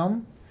church to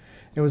come,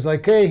 it was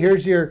like, hey,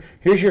 here's your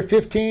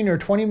 15 or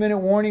 20 minute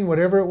warning,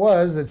 whatever it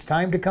was. It's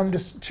time to come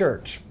to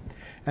church.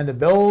 And the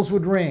bells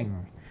would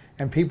ring,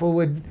 and people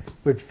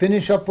would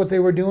finish up what they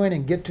were doing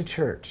and get to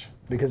church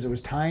because it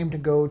was time to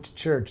go to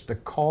church, the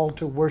call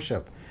to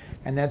worship.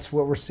 And that's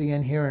what we're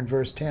seeing here in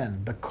verse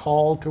 10, the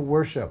call to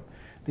worship.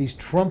 These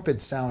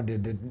trumpets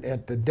sounded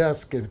at the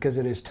dusk because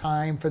it is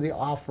time for the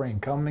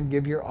offering. Come and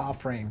give your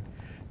offering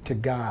to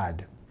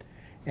God.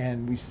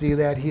 And we see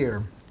that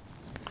here.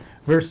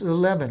 Verse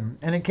 11,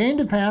 and it came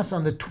to pass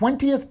on the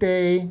 20th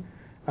day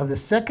of the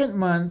second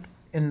month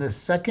in the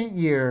second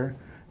year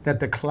that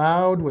the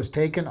cloud was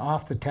taken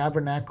off the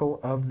tabernacle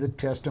of the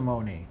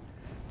testimony.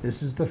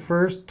 This is the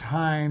first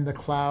time the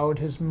cloud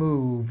has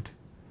moved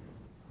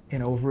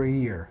in over a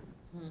year.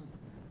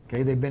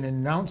 Okay, they've been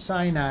in Mount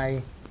Sinai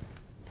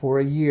for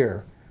a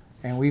year.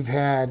 And we've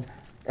had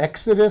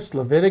Exodus,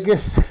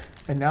 Leviticus,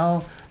 and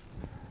now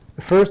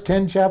the first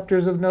 10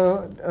 chapters of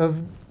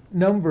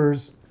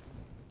Numbers,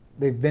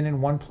 they've been in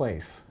one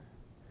place.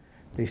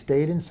 They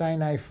stayed in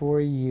Sinai for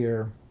a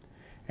year,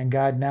 and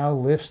God now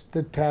lifts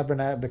the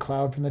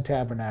cloud from the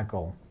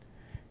tabernacle.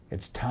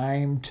 It's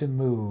time to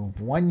move.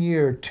 1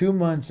 year, 2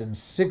 months, and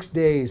 6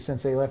 days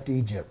since they left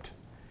Egypt.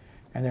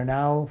 And they're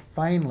now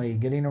finally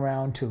getting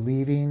around to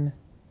leaving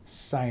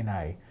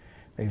Sinai.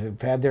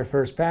 They've had their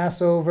first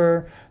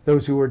Passover.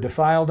 Those who were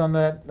defiled on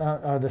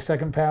the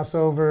second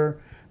Passover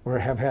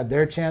have had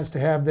their chance to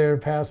have their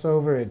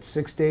Passover. It's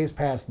 6 days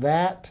past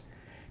that,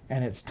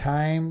 and it's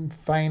time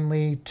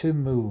finally to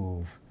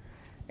move.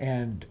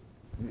 And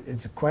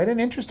it's quite an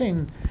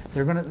interesting.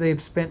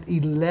 They've spent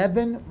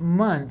 11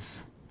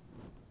 months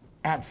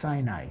at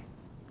Sinai.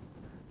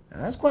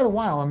 Now, that's quite a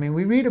while. I mean,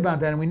 we read about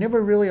that, and we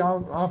never really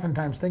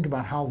oftentimes think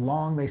about how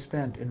long they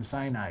spent in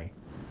Sinai.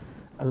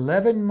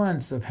 11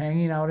 months of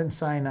hanging out in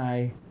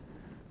Sinai,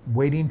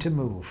 waiting to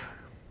move.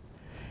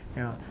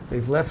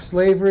 They've left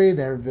slavery.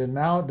 They've been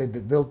out.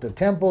 They've built the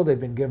temple. They've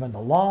been given the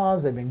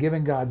laws. They've been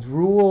given God's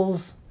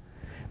rules.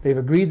 They've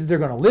agreed that they're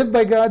going to live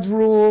by God's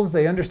rules.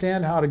 They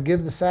understand how to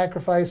give the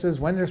sacrifices,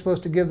 when they're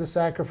supposed to give the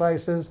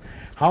sacrifices,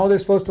 how they're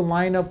supposed to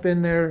line up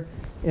in their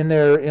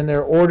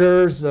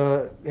orders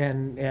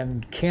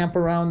and camp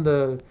around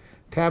the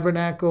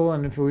tabernacle.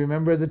 And if you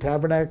remember the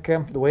tabernacle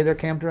camp, the way they're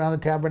camped around the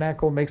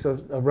tabernacle makes a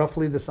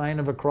roughly the sign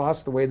of a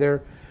cross. The way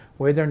they're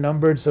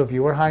numbered. So if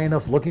you were high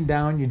enough looking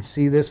down, you'd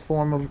see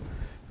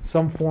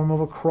some form of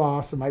a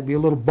cross. It might be a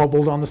little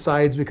bubbled on the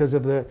sides because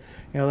of they're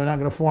not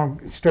going to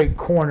form straight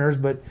corners,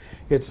 but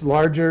it's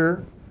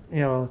larger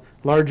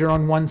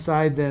on one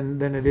side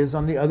than it is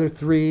on the other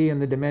three, and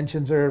the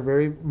dimensions are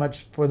very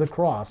much for the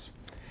cross.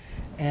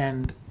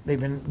 And they've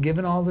been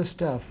given all this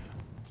stuff,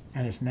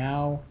 and it's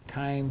now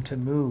time to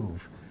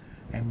move.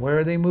 And where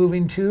are they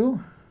moving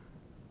to?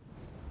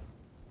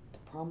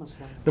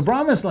 Promised land. The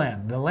promised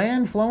land, the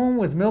land flowing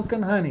with milk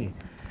and honey.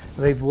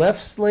 They've left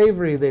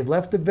slavery, they've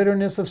left the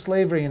bitterness of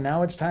slavery, and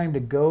now it's time to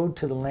go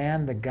to the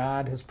land that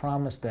God has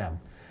promised them.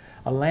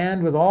 A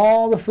land with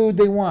all the food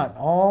they want,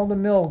 all the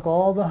milk,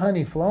 all the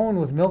honey, flowing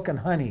with milk and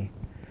honey.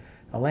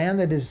 A land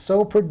that is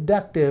so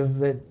productive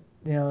that,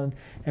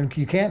 and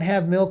you can't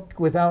have milk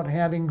without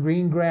having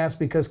green grass,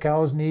 because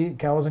cows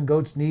and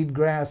goats need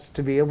grass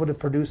to be able to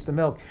produce the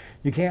milk.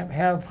 You can't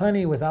have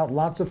honey without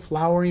lots of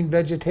flowering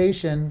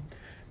vegetation,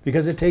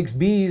 because it takes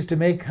bees to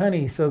make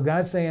honey. So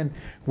God's saying,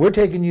 we're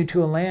taking you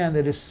to a land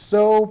that is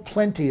so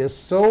plenteous,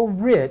 so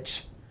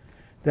rich,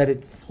 that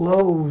it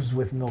flows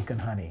with milk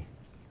and honey.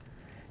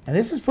 And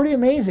this is pretty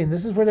amazing.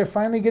 This is where they're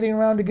finally getting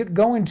around to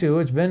going to.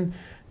 It's been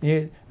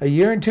a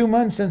year and 2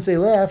 months since they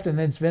left, and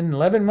it's been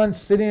 11 months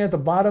sitting at the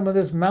bottom of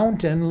this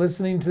mountain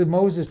listening to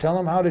Moses tell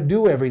them how to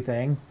do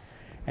everything.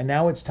 And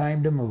now it's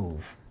time to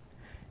move.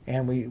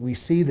 And we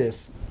see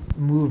this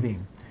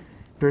moving.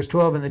 Verse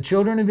 12, and the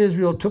children of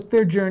Israel took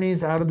their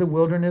journeys out of the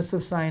wilderness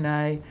of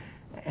Sinai,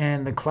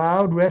 and the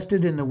cloud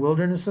rested in the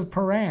wilderness of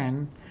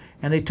Paran,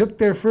 and they took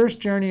their first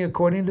journey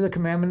according to the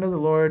commandment of the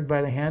Lord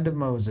by the hand of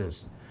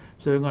Moses.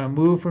 So they're going to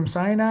move from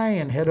Sinai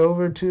and head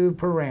over to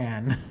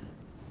Paran.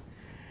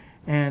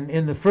 And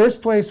in the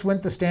first place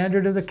went the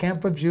standard of the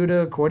camp of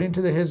Judah according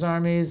to his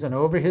armies, and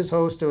over his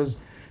host was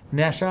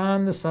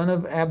Nahshon the son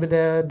of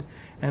Abinadab,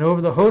 and over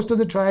the host of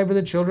the tribe of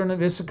the children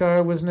of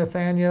Issachar was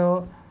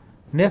Nathanael,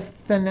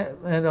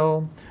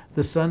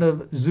 the son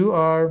of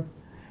Zuar,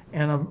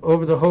 and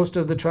over the host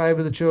of the tribe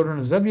of the children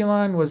of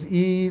Zebulun was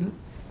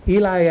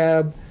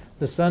Eliab,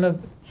 the son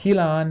of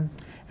Helon.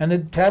 And the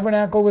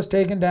tabernacle was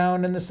taken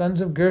down, and the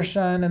sons of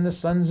Gershon and the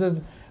sons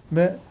of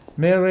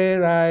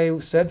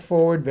Merari set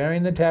forward,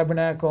 bearing the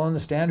tabernacle, and the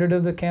standard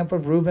of the camp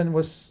of Reuben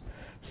was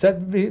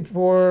set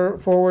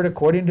forward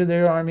according to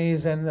their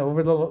armies, and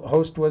over the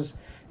host was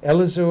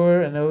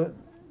Elizur, and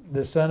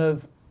the son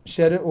of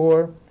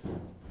Shedeur.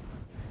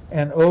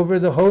 And over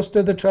the host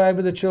of the tribe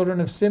of the children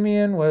of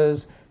Simeon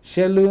was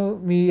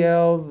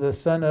Shelumiel, the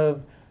son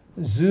of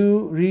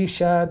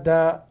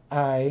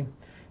Zurishaddai.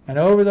 And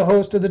over the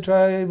host of the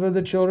tribe of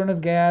the children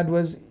of Gad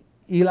was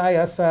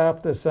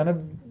Eliasaph, the son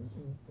of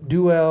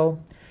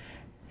Duel.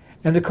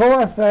 And the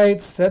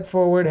Kohathites set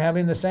forward,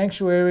 having the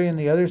sanctuary, and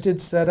the others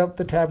did set up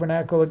the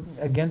tabernacle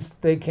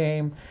against they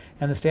came.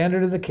 And the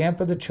standard of the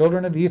camp of the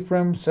children of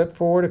Ephraim set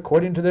forward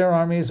according to their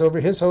armies. Over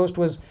his host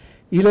was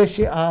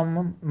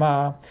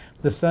Elishama,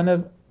 the son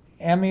of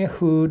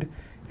Ammihud.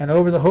 And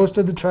over the host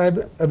of the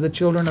tribe of the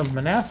children of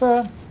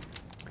Manasseh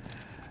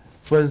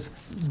was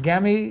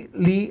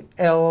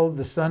Gamaliel,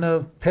 the son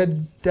of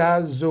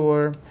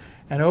Pedazur.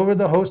 And over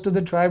the host of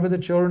the tribe of the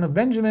children of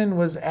Benjamin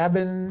was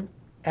Abidan,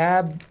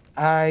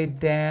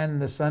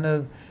 the son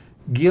of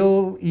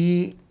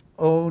Gilionai.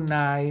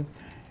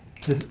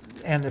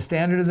 And the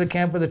standard of the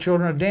camp of the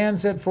children of Dan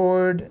set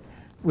forward,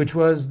 which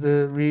was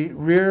the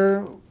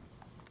rear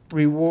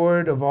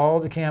reward of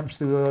all the camps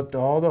throughout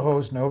all the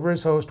host. And over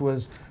his host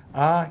was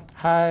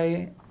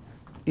Ahiezer,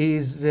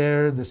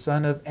 the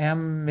son of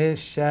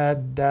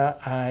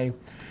Ammishaddai.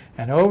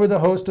 And over the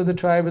host of the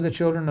tribe of the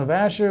children of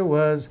Asher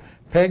was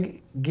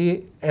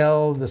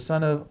Pegiel, the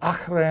son of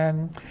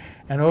Achran.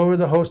 And over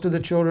the host of the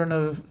children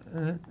of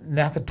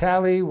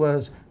Naphtali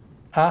was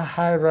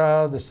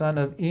Ahira, the son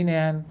of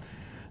Enan.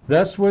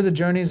 Thus were the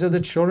journeys of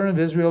the children of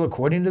Israel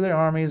according to their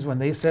armies when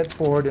they set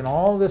forward. And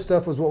all this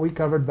stuff was what we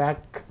covered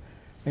back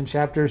in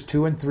chapters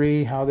 2 and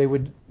 3, how they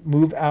would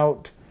move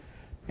out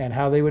and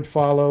how they would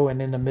follow.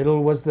 And in the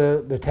middle was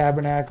the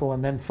tabernacle,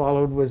 and then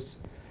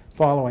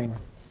following.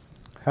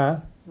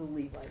 Huh? The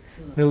Levites.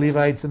 The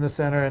Levites in the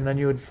center, and then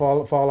you would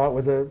fall out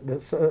with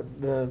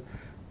the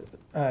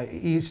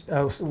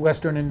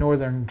western and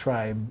northern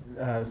tribe.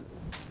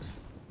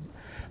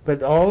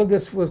 But all of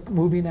this was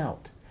moving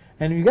out.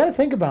 And you got to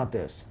think about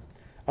this.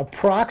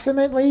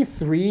 approximately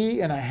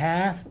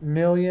 3.5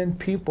 million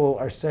people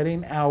are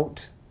setting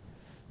out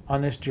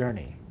on this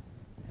journey.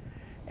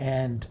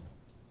 And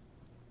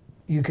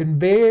you can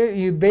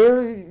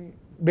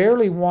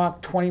barely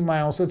walk 20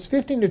 miles. So it's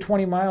 15 to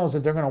 20 miles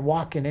that they're going to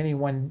walk in any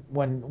one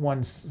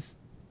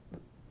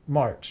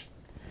march.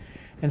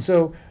 And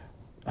so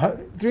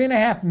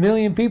 3.5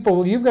 million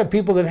people, you've got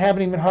people that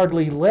haven't even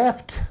hardly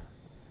left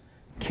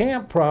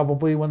camp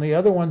probably when the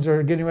other ones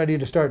are getting ready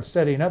to start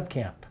setting up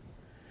camp.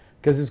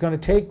 Because it's going to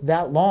take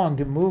that long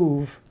to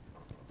move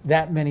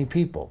that many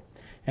people.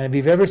 And if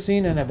you've ever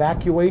seen an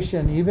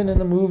evacuation, even in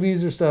the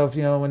movies or stuff,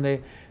 when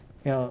they,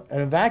 an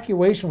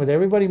evacuation with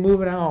everybody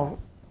moving out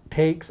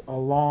takes a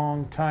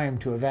long time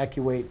to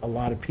evacuate a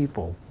lot of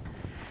people.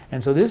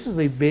 And so this is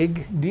a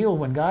big deal.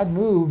 When God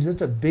moves,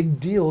 it's a big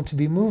deal to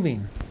be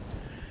moving.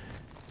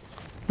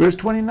 Verse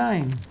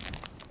 29.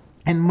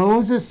 And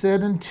Moses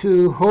said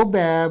unto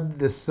Hobab,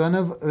 the son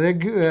of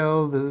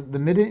Reguel, the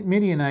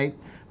Midianite,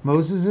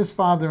 Moses'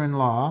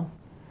 father-in-law,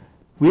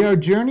 we are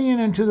journeying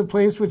into the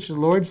place which the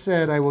Lord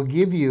said, I will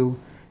give you.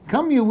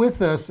 Come you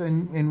with us,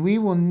 and we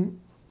will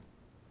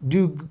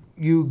do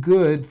you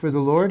good, for the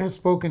Lord has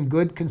spoken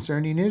good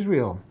concerning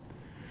Israel.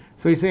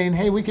 So he's saying,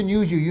 hey, we can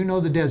use you. You know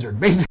the desert.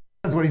 Basically,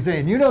 that's what he's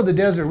saying. You know the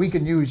desert. We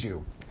can use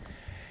you.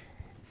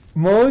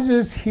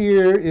 Moses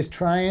here is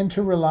trying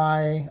to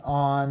rely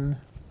on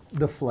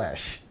the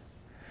flesh.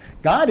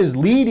 God is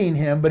leading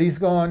him, but he's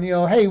going,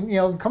 hey,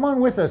 come on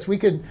with us. We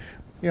could,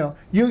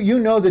 you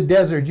know the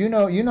desert. You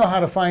know how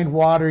to find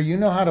water. You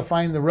know how to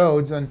find the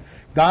roads, and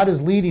God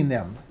is leading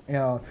them.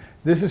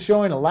 This is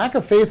showing a lack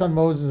of faith on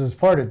Moses'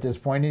 part at this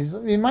point.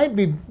 He might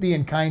be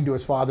being kind to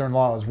his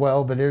father-in-law as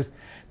well, but there's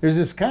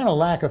this kind of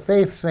lack of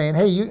faith, saying,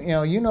 hey,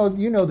 you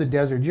know the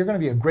desert. You're going to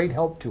be a great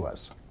help to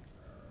us.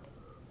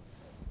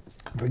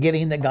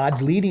 Forgetting that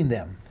God's leading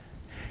them.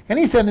 And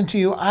he said unto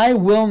you, I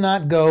will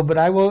not go, but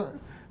I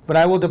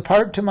will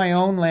depart to my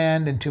own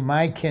land and to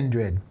my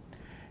kindred.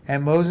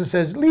 And Moses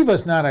says, leave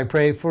us not, I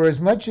pray, for as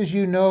much as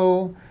you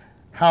know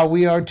how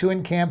we are to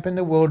encamp in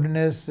the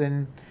wilderness,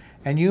 and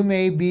you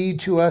may be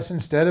to us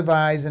instead of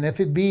eyes, and if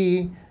it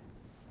be,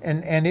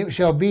 and it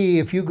shall be,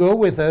 if you go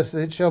with us,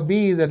 it shall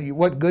be that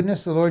what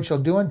goodness the Lord shall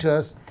do unto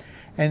us,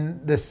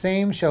 and the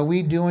same shall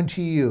we do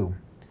unto you.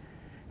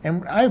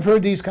 And I've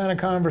heard these kind of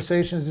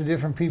conversations to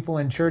different people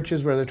in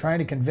churches where they're trying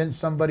to convince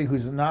somebody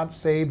who's not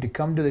saved to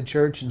come to the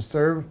church and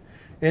serve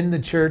in the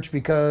church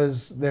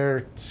because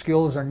their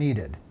skills are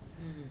needed.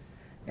 Mm-hmm.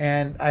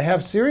 And I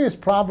have serious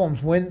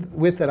problems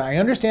with it. I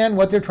understand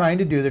what they're trying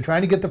to do. They're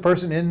trying to get the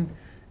person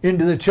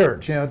into the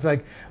church. It's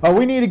like, oh,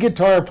 we need a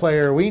guitar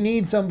player. We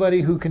need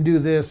somebody who can do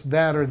this,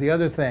 that, or the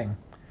other thing.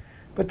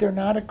 But they're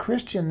not a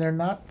Christian. They're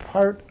not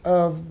part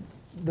of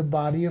the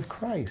body of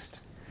Christ.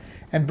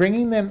 And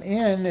bringing them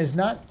in is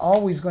not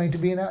always going to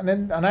be enough.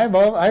 And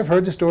I've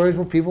heard the stories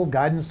where people have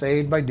gotten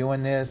saved by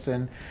doing this,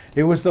 and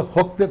it was the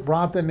hook that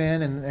brought them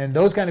in, and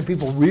those kind of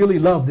people really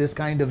love this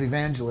kind of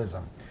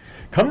evangelism.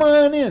 Come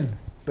on in.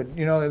 But,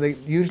 it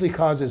usually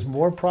causes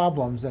more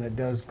problems than it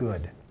does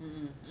good.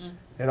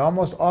 Mm-hmm. It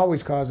almost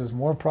always causes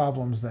more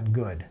problems than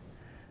good.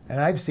 And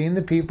I've seen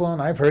the people,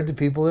 and I've heard the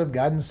people that have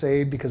gotten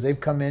saved because they've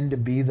come in to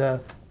be the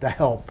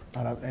help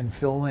and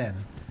fill in.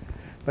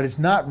 But it's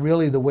not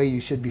really the way you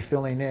should be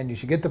filling in. You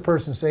should get the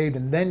person saved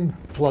and then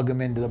plug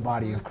them into the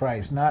body of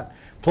Christ, not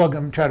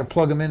try to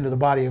plug them into the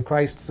body of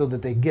Christ so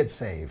that they get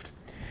saved.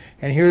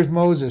 And here's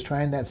Moses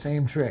trying that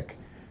same trick.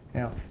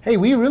 Hey,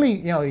 we really,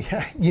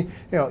 you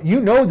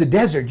know the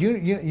desert.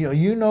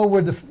 You know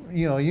where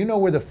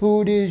the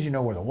food is. You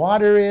know where the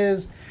water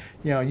is.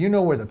 You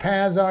know where the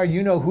paths are.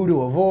 You know who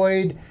to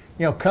avoid.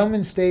 Come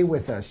and stay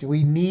with us.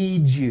 We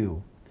need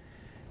you.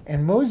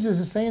 And Moses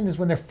is saying this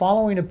when they're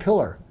following a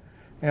pillar.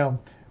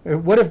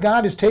 What if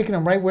God is taking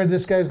them right where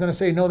this guy is going to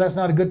say, no, that's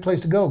not a good place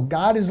to go?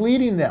 God is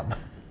leading them.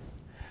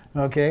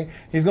 Okay?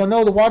 He's going,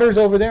 no, the water's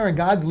over there, and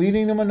God's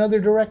leading them another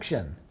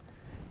direction.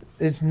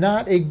 It's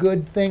not a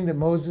good thing that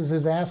Moses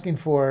is asking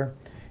for,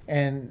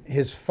 and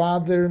his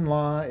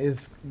father-in-law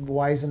is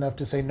wise enough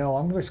to say, no,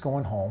 I'm just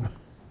going home.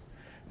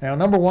 Now,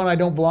 number one, I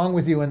don't belong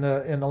with you in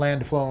the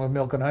land flowing with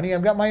milk and honey.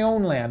 I've got my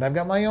own land. I've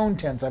got my own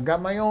tents. I've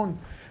got my own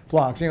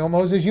flocks.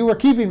 Moses, you were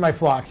keeping my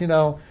flocks.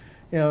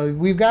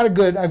 I've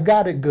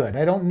got it good.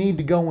 I don't need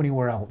to go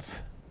anywhere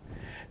else.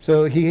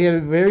 So he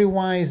had very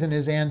wise in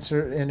his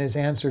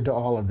answer to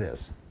all of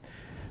this.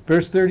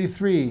 Verse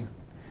 33,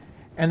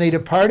 and they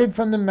departed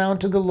from the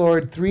mount of the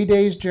Lord 3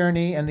 days'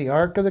 journey, and the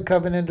ark of the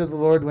covenant of the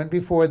Lord went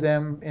before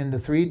them in the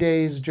 3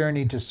 days'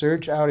 journey to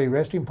search out a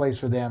resting place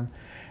for them.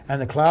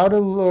 And the cloud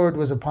of the Lord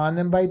was upon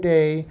them by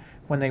day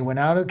when they went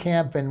out of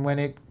camp, and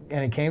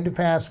it came to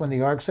pass when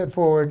the ark set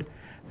forward,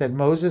 that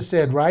Moses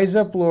said, rise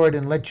up, Lord,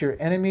 and let your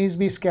enemies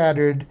be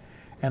scattered,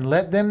 and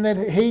let them that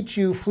hate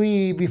you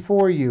flee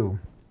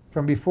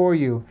from before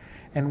you.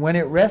 And when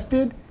it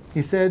rested,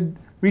 he said,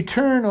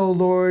 return, O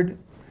Lord,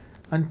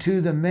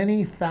 unto the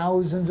many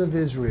thousands of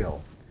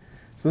Israel.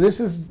 So this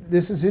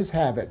is his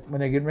habit. When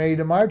they get ready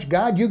to march,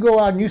 God, you go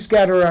out and you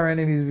scatter our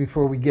enemies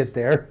before we get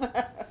there.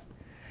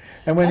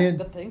 And That's a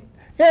good thing.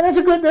 Yeah, that's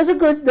a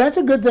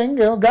good thing.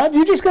 You know, God,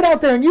 you just get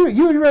out there and you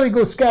really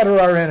go scatter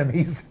our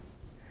enemies.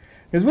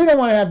 Because we don't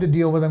want to have to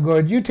deal with them,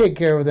 Lord. You take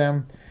care of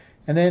them.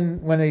 And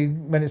then when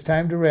it's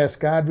time to rest,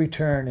 God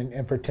return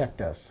and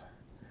protect us.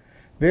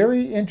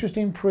 Very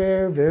interesting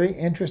prayer, very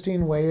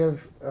interesting way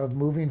of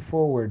moving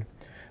forward.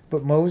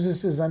 But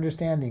Moses is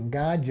understanding,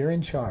 God, you're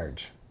in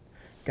charge.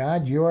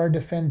 God, you are our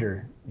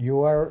defender.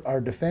 You are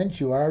our defense.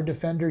 You are our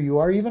defender. You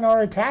are even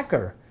our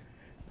attacker.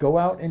 Go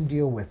out and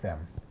deal with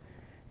them.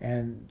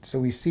 And so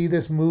we see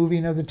this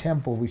moving of the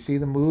temple. We see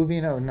the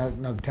moving of,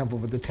 not the temple,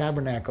 but the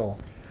tabernacle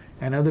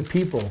and other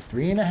people,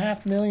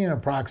 3.5 million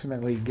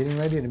approximately, getting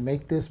ready to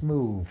make this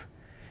move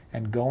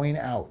and going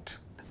out.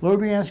 Lord,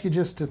 we ask you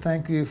just to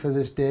thank you for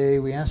this day.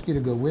 We ask you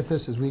to go with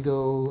us as we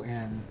go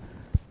and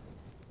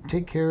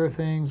take care of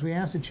things. We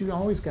ask that you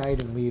always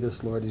guide and lead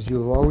us, Lord, as you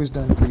have always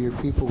done for your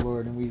people,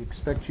 Lord, and we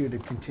expect you to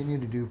continue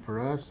to do for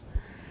us.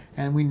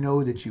 And we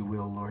know that you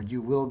will, Lord.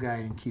 You will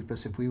guide and keep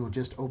us if we will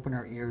just open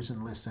our ears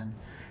and listen.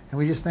 And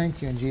we just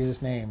thank you in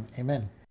Jesus' name. Amen.